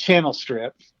 It's a channel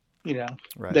strip,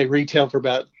 they retail for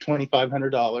about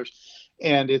 $2,500,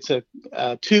 and it's a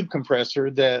tube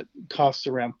compressor that costs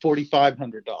around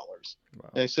 $4,500. Wow.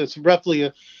 Okay, so it's roughly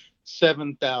a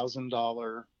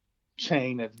 $7,000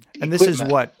 chain of and this is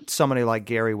what somebody like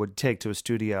Gary would take to a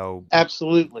studio.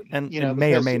 Absolutely. And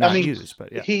may or may not use,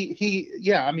 but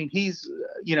yeah. I mean, he's,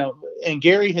 and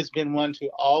Gary has been one to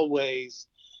always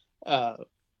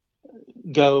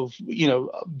go,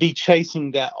 be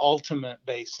chasing that ultimate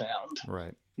bass sound.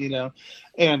 Right.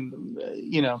 And,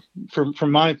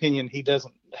 from my opinion, he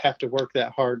doesn't have to work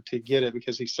that hard to get it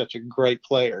because he's such a great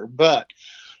player. But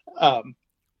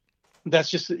that's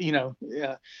just,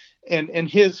 and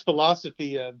his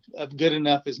philosophy of good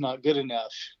enough is not good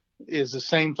enough is the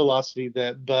same philosophy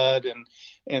that Bud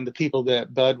and the people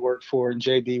that Bud worked for and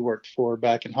JB worked for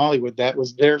back in Hollywood. That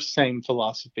was their same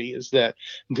philosophy, is that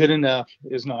good enough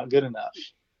is not good enough.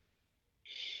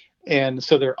 And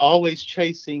so they're always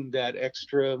chasing that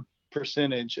extra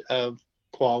percentage of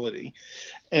quality.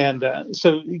 And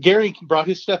so Gary brought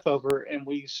his stuff over, and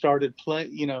we started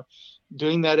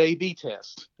doing that A/B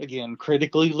test again,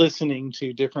 critically listening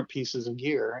to different pieces of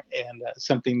gear, and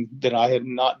something that I had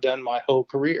not done my whole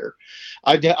career.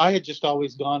 I had just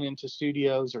always gone into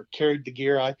studios or carried the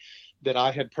gear that I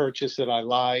had purchased that I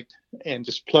liked and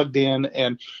just plugged in,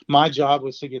 and my job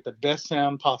was to get the best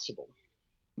sound possible,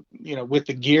 with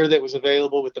the gear that was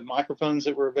available, with the microphones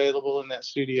that were available in that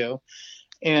studio.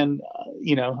 And,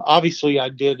 obviously I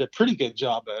did a pretty good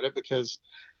job at it because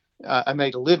I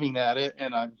made a living at it,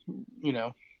 and I,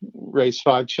 raised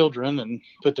 5 children and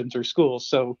put them through school.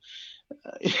 So,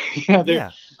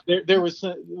 there was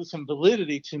some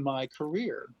validity to my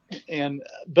career,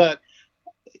 but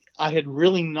I had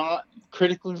really not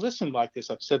critically listened like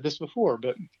this. I've said this before,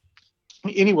 but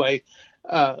anyway,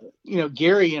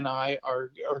 Gary and I are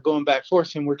going back and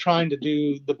forth, and we're trying to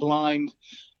do the blind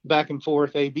back and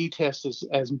forth A/B test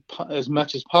as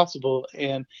much as possible.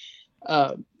 And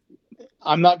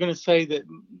I'm not going to say that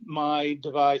my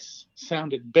device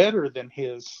sounded better than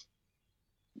his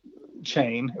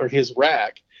chain or his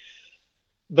rack,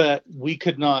 but we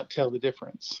could not tell the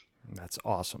difference. That's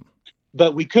awesome.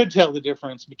 But we could tell the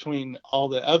difference between all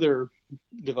the other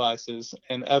devices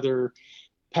and other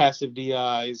passive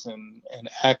DIs and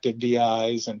active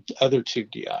DIs and other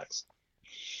tube DIs.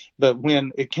 But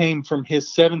when it came from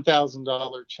his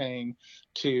 $7,000 chain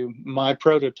to my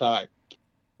prototype,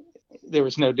 there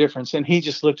was no difference. And he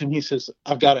just looked at me, he says,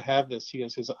 I've got to have this. He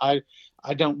goes, I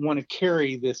don't want to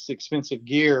carry this expensive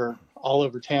gear all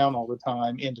over town all the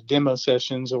time into demo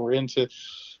sessions or into,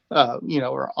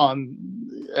 or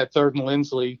at 3rd and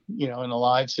Lindsley, in a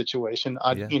live situation.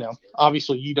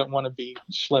 Obviously you don't want to be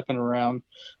schlepping around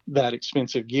that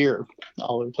expensive gear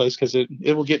all over the place because it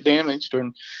will get damaged,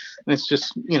 and it's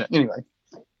just, anyway.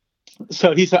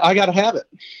 So he said, I got to have it.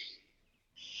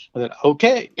 I said,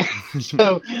 okay.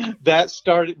 So that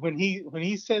started when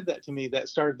he said that to me, that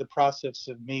started the process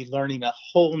of me learning a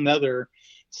whole nother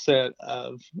set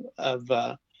of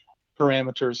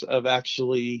parameters of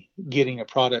actually getting a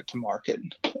product to market.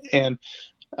 And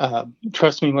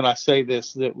trust me when I say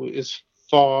this, that is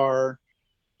far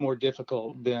more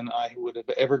difficult than I would have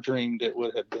ever dreamed it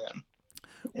would have been.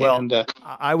 Well, and,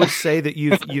 I would say that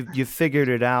you've figured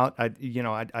it out. I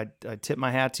tip my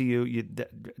hat to you.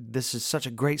 This is such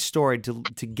a great story to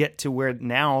get to where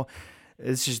now.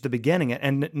 This is the beginning,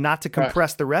 and not to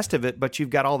compress the rest of it, but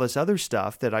you've got all this other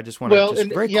stuff that I just want to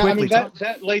quickly. I mean,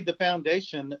 that laid the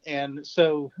foundation. And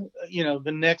so,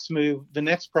 the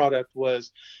next product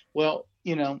was,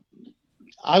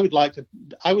 I would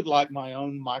like my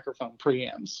own microphone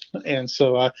preamps. And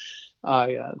so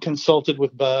I consulted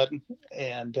with Bud,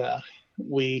 and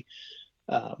we,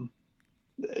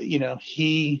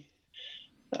 he,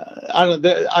 I don't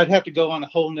know, I'd have to go on a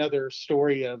whole nother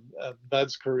story of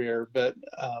Bud's career, but,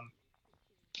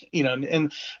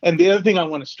 and the other thing I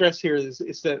want to stress here is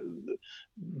that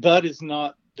Bud is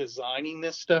not designing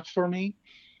this stuff for me.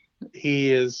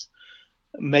 He is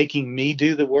making me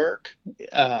do the work.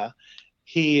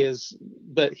 He is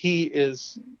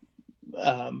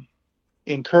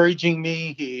encouraging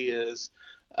me. He is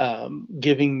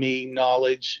giving me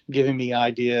knowledge, giving me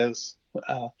ideas,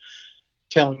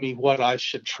 telling me what I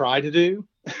should try to do,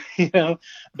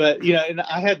 but, and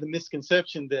I had the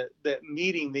misconception that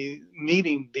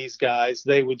meeting these guys,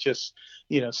 they would just,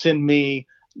 send me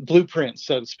blueprints,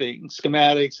 so to speak,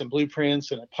 schematics and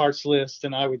blueprints and a parts list.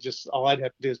 And all I'd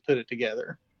have to do is put it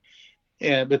together.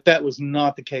 But that was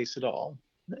not the case at all.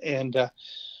 And,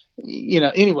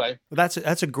 anyway, that's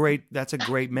a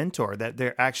great mentor, that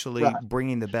they're actually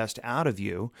bringing the best out of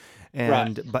you,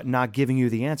 but not giving you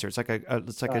the answer. It's like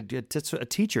a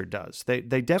teacher does. They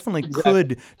definitely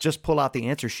could just pull out the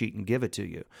answer sheet and give it to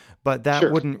you, but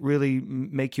that wouldn't really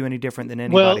make you any different than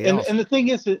anybody else. And the thing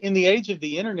is, in the age of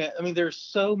the internet, I mean, there's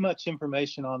so much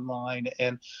information online,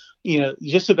 and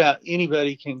just about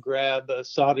anybody can grab a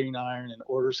soldering iron and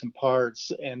order some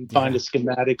parts and find a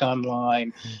schematic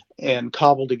online and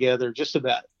cobble together just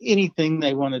about anything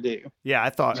they want to do. Yeah, I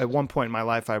thought at one point in my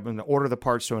life I was going to order the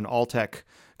parts to an Alltech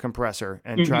compressor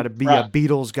and try to be a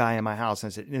Beatles guy in my house.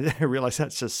 And I realized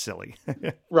that's just silly.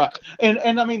 Right.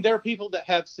 And I mean, there are people that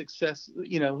have success,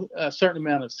 a certain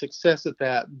amount of success at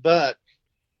that, but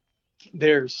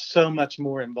there's so much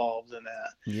more involved in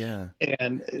that. Yeah.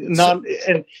 And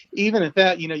even at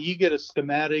that, you get a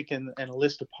schematic and a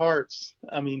list of parts.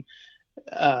 I mean,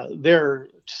 there are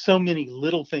so many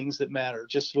little things that matter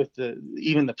just with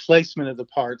even the placement of the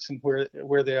parts and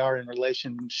where they are in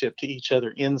relationship to each other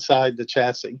inside the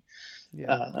chassis.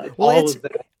 Yeah.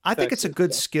 I think it's a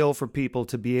good skill for people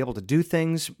to be able to do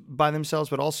things by themselves,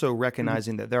 but also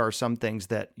recognizing that there are some things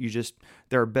that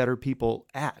there are better people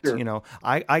at. Sure.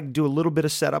 I do a little bit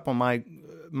of setup on my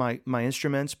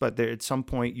instruments, but at some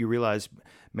point you realize,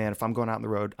 man, if I'm going out on the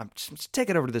road, I'm just take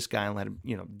it over to this guy and let him,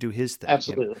 do his thing.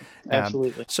 Absolutely.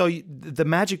 Absolutely. So the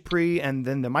Magic Pre and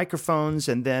then the microphones,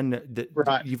 and then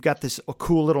you've got this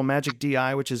cool little Magic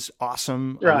DI, which is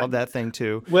awesome. Right. I love that thing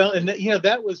too. Well, and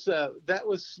that was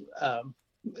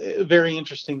a very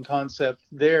interesting concept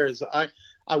there. Is I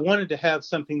wanted to have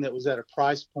something that was at a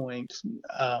price point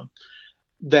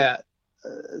that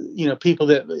people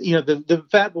that the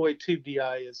Fat Boy Tube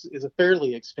DI is a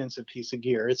fairly expensive piece of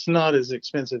gear. It's not as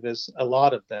expensive as a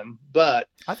lot of them, but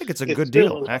I think it's a good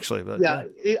deal actually. But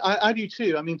I do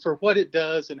too. I mean, for what it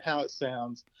does and how it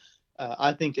sounds,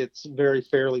 I think it's very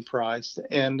fairly priced,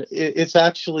 and it's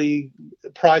actually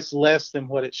priced less than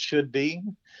what it should be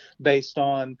based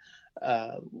on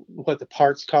what the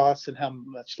parts cost and how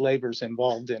much labor is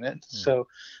involved in it. So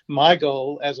my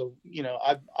goal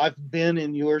I've been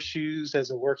in your shoes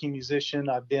as a working musician.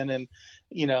 I've been in,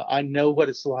 I know what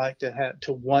it's like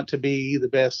to want to be the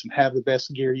best and have the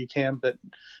best gear you can, but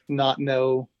not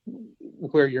know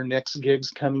where your next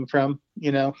gig's coming from,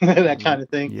 that kind of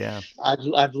thing. Yeah.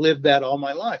 I've lived that all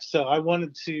my life. So I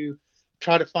wanted to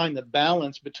try to find the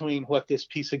balance between what this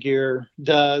piece of gear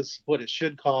does, what it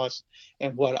should cost,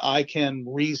 and what I can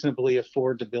reasonably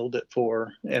afford to build it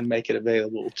for and make it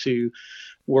available to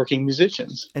working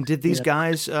musicians. And did these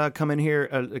guys come in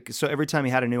here? So every time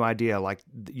you had a new idea, like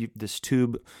this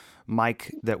tube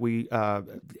mic that we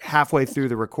halfway through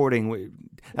the recording,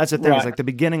 that's the thing. It's like the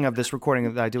beginning of this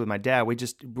recording that I did with my dad, we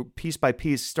just piece by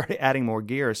piece started adding more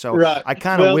gear. So I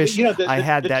kind of wish I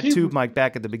had that tube mic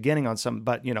back at the beginning on some,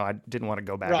 but I didn't want to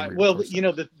go back. Right. Well,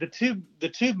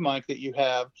 the tube mic that you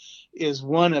have is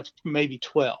one of maybe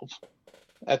 12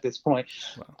 at this point.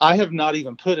 Wow. I have not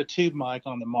even put a tube mic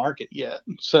on the market yet.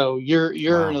 So you're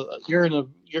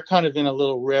kind of in a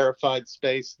little rarefied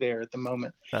space there at the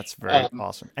moment. That's very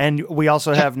awesome. And we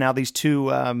also have now these two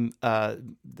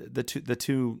the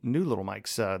two new little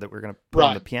mics that we're going to put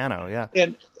on the piano. Yeah.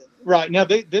 And now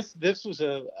this was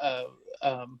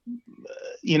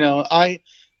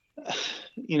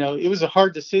it was a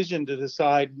hard decision to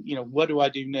decide, what do I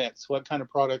do next? What kind of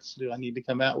products do I need to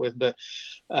come out with? But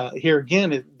here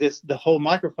again, the whole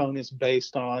microphone is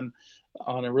based on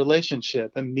a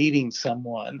relationship and meeting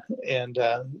someone. And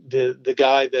the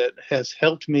guy that has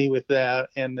helped me with that,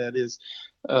 and that is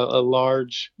a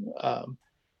large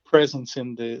presence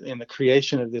in the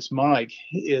creation of this mic,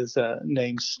 is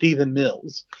named Stephen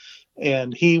Mills.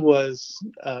 And he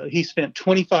spent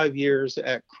 25 years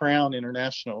at Crown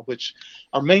International, which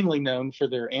are mainly known for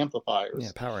their amplifiers.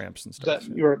 Yeah, power amps and stuff.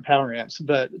 Power amps,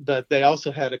 but they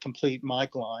also had a complete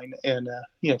mic line. And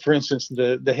for instance,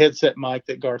 the headset mic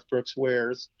that Garth Brooks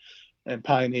wears and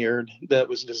pioneered, that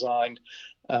was designed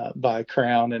by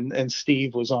Crown, and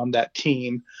Steve was on that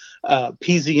team.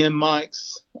 PZM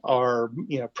mics are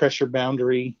pressure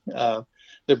boundary.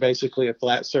 They're basically a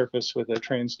flat surface with a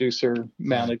transducer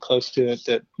mounted close to it.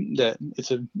 That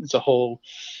it's a whole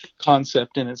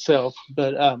concept in itself.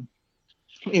 But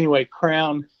anyway,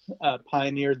 Crown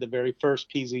pioneered the very first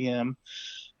PZM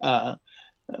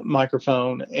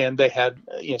microphone, and they had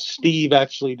Steve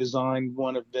actually designed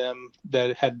one of them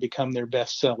that had become their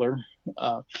bestseller.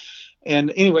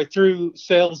 And anyway, through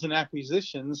sales and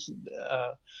acquisitions,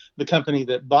 the company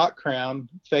that bought Crown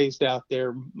phased out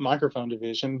their microphone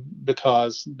division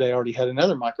because they already had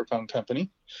another microphone company.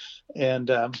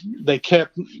 And they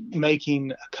kept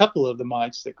making a couple of the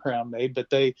mics that Crown made, but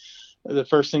the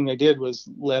first thing they did was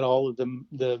let all of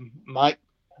the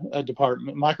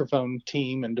microphone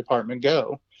team and department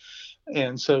go.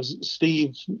 And so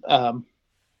Steve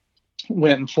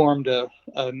went and formed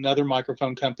another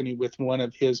microphone company with one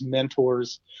of his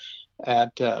mentors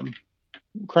at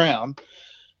Crown.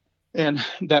 and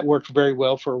that worked very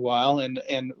well for a while. And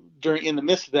in the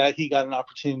midst of that, he got an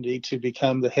opportunity to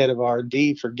become the head of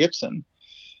R&D for Gibson,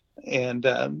 and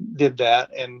did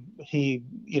that. And he,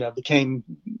 became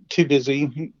too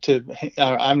busy to.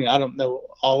 I mean, I don't know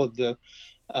all of the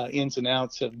ins and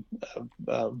outs of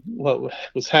what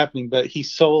was happening, but he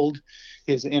sold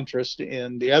his interest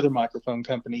in the other microphone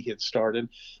company he had started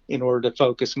in order to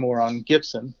focus more on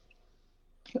Gibson.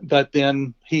 But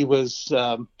then he was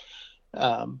a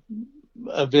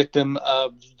victim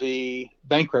of the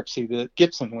bankruptcy that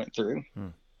Gibson went through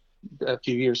a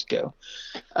few years ago.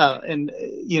 And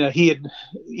he had,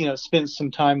 spent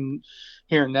some time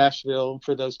here in Nashville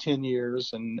for those 10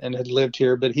 years and had lived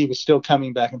here, but he was still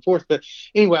coming back and forth. But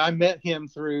anyway, I met him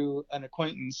through an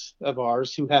acquaintance of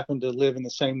ours who happened to live in the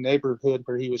same neighborhood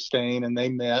where he was staying, and they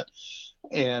met.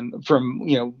 And from,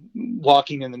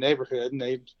 walking in the neighborhood, and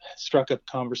they struck up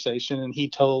a conversation, and he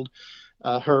told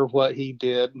her what he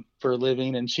did for a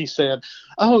living. And she said,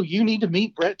 "Oh, you need to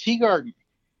meet Bret Teegarden."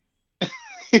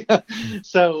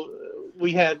 So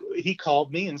he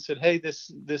called me and said, "Hey,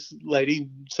 this lady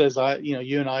says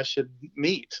you and I should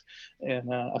meet."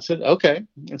 And I said, "Okay."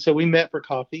 And so we met for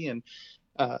coffee, and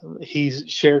he's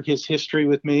shared his history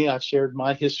with me. I shared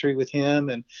my history with him,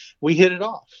 and we hit it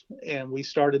off, and we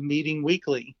started meeting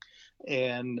weekly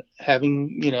and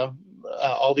having,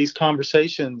 all these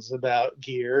conversations about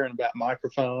gear and about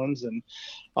microphones and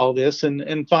all this.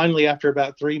 And finally, after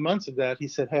about 3 months of that, he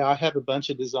said, "Hey, I have a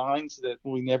bunch of designs that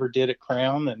we never did at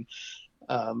Crown. And,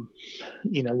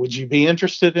 would you be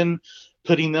interested in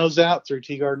putting those out through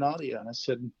Teegarden Audio?" And I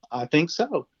said, "I think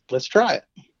so. Let's try it."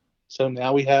 So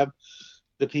now we have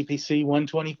the PPC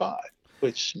 125,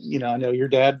 which, I know your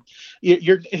dad,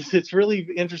 it's really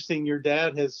interesting. Your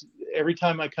dad has, every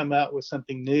time I come out with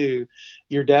something new,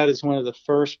 your dad is one of the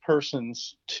first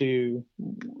persons to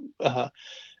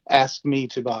ask me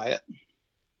to buy it.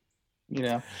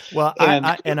 Well,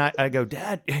 I go,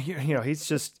 "Dad, he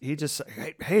just,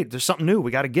 hey, there's something new. We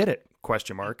got to get it. ? Right.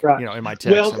 In my text.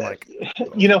 Well, I'm like,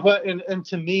 you know what? And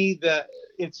to me, that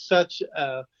it's such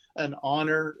an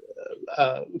honor,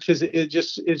 because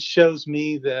it shows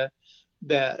me that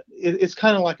it's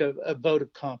kind of like a vote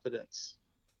of confidence,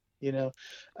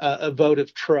 a vote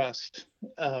of trust,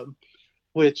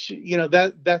 which,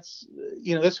 that's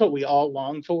what we all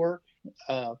long for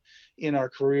in our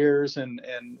careers and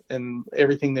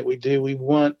everything that we do.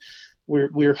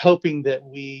 We're hoping that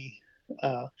we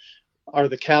are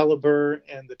the caliber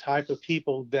and the type of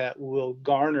people that will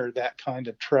garner that kind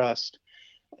of trust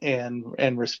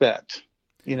and respect.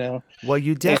 Well,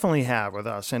 you definitely have with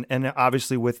us, and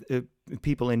obviously with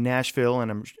people in Nashville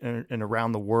and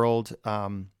around the world,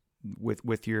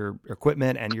 with your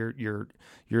equipment and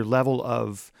your level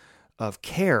of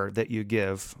care that you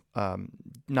give,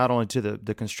 not only to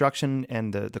the construction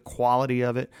and the quality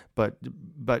of it, but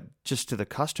just to the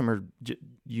customer.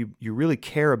 You really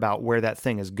care about where that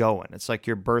thing is going. It's like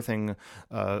you're birthing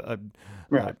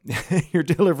Right.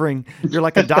 You're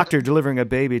like a doctor delivering a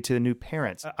baby to new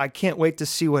parents. I can't wait to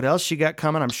see what else you got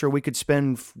coming. I'm sure we could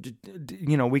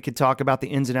we could talk about the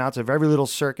ins and outs of every little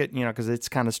circuit, because it's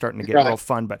kind of starting to get real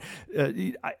fun. But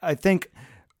I think,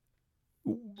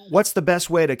 what's the best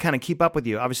way to kind of keep up with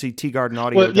you? Obviously, Teegarden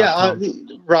Audio. Well, yeah,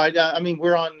 right. I mean,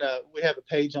 we're on, we have a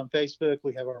page on Facebook.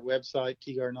 We have our website,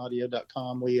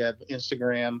 teegardenaudio.com. We have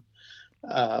Instagram.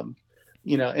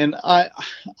 And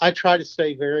I try to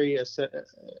stay very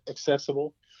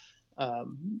accessible.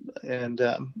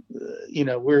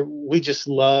 We just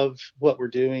love what we're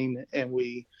doing, and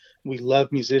we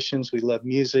love musicians. We love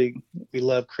music. We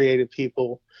love creative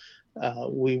people.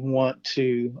 We want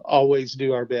to always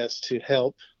do our best to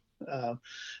help.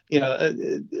 There's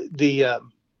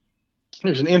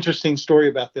an interesting story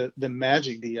about the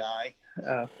Magic DI.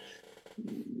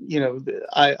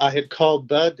 I had called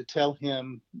Bud to tell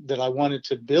him that I wanted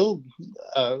to build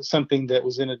something that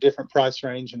was in a different price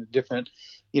range and a different,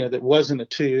 that wasn't a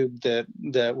tube,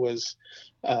 that was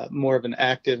more of an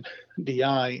active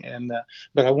DI.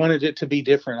 But I wanted it to be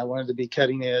different. I wanted it to be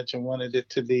cutting edge. I wanted it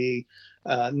to be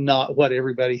not what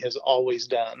everybody has always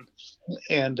done.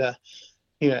 And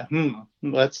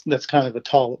that's kind of a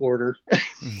tall order.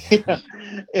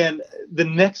 And the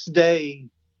next day,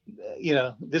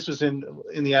 this was in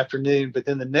the afternoon, but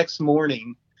then the next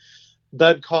morning,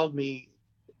 Bud called me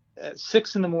at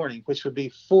 6 a.m, which would be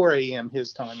 4 a.m.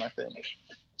 his time, I think,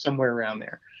 somewhere around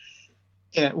there.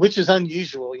 And which is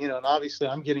unusual, and obviously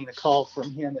I'm getting a call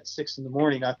from him at 6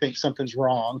 a.m. I think something's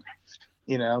wrong,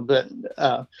 but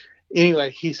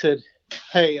anyway, he said,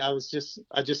 "Hey, I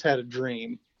just had a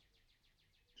dream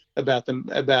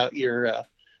about your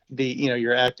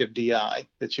your active DI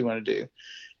that you want to do."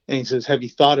 And he says, have you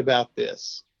thought about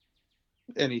this?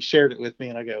 And he shared it with me,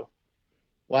 and I go,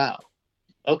 wow,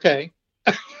 okay.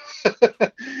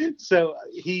 So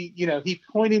he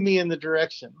pointed me in the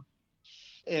direction,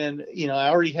 and I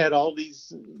already had all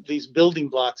these building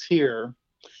blocks here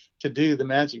to do the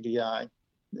Magic DI,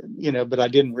 but I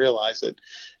didn't realize it,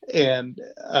 and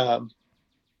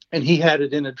he had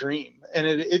it in a dream, and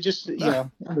it just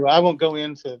I won't go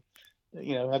into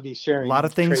I'd be sharing a lot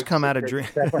of things come out of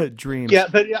dreams. Yeah,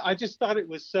 but I just thought it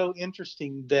was so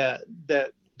interesting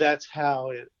that's how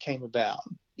it came about.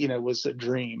 Was a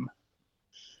dream.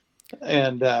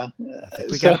 And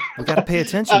we got to pay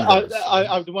attention to this.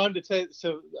 I wanted to say,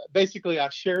 so basically I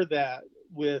share that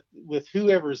with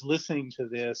whoever's listening to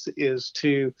this, is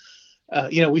to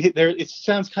it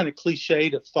sounds kind of cliche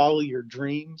to follow your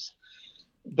dreams,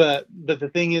 but the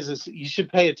thing is you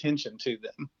should pay attention to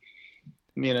them.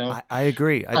 I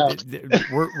agree.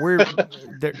 We're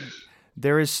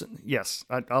there is, yes,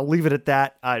 I'll leave it at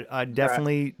that. I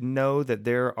definitely know that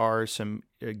there are some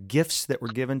gifts that were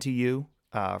given to you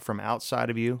from outside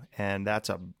of you, and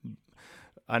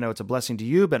I know it's a blessing to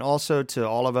you, but also to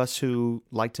all of us who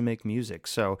like to make music.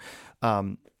 So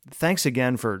thanks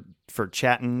again for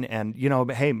chatting, and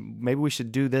hey, maybe we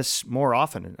should do this more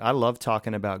often. I love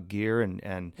talking about gear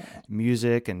and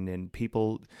music and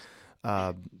people,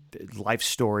 life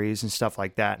stories and stuff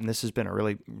like that, and this has been a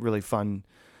really, really fun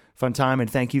time, and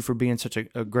thank you for being such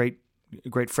a great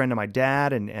friend of my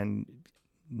dad, and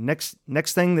next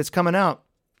thing that's coming out,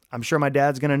 I'm sure my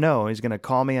dad's going to know. He's going to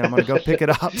call me, and I'm going to go pick it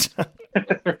up.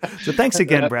 So thanks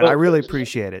again, Bret. I really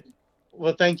appreciate it.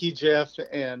 Well, thank you, Jeff.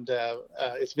 And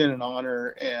it's been an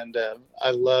honor. And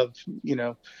I love,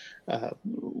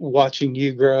 watching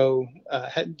you grow,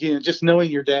 just knowing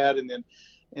your dad,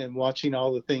 and watching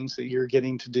all the things that you're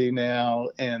getting to do now,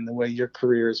 and the way your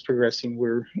career is progressing.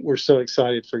 We're so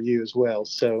excited for you as well.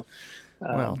 So,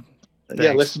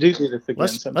 yeah, let's do this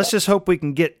again. Let's just hope we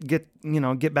can get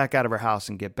back out of our house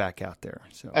and get back out there.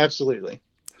 So absolutely.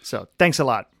 So thanks a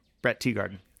lot, Bret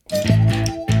Teegarden.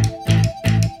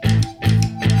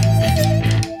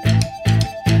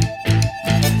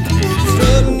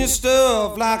 Strutting your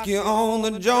stuff like you own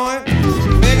the joint,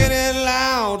 making it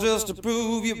loud just to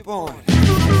prove your point.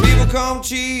 People come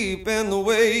cheap in the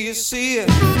way you see it.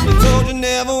 You told you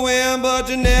never win, but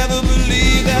you never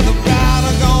believe that the proud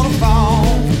are gonna fall,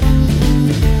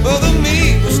 but the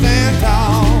meek will stand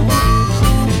tall.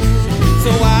 So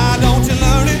why don't you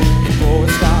learn it before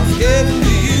it starts getting to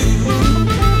you?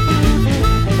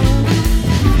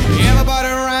 Everybody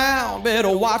around better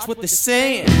watch what they're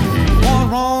saying. One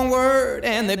wrong word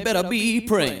and they better be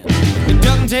praying. It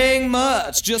doesn't take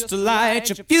much just to light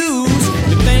your fuse.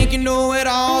 You think you know it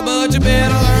all, but you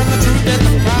better learn the truth that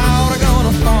the proud are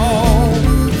gonna fall,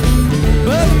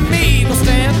 but the meek will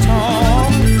stand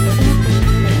tall.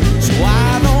 So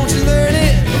why don't you learn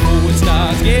it before it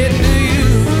starts getting to you?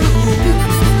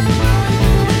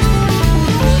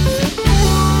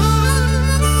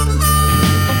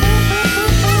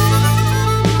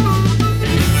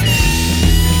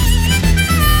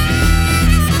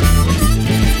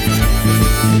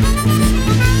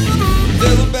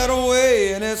 There's a better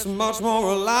way, and it's much more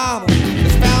reliable.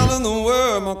 It's found in the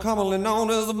word, more commonly known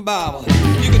as the Bible.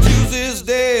 You can choose this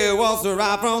day what's the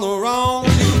right from the wrong.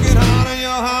 You can harden your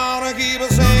heart and keep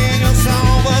it saying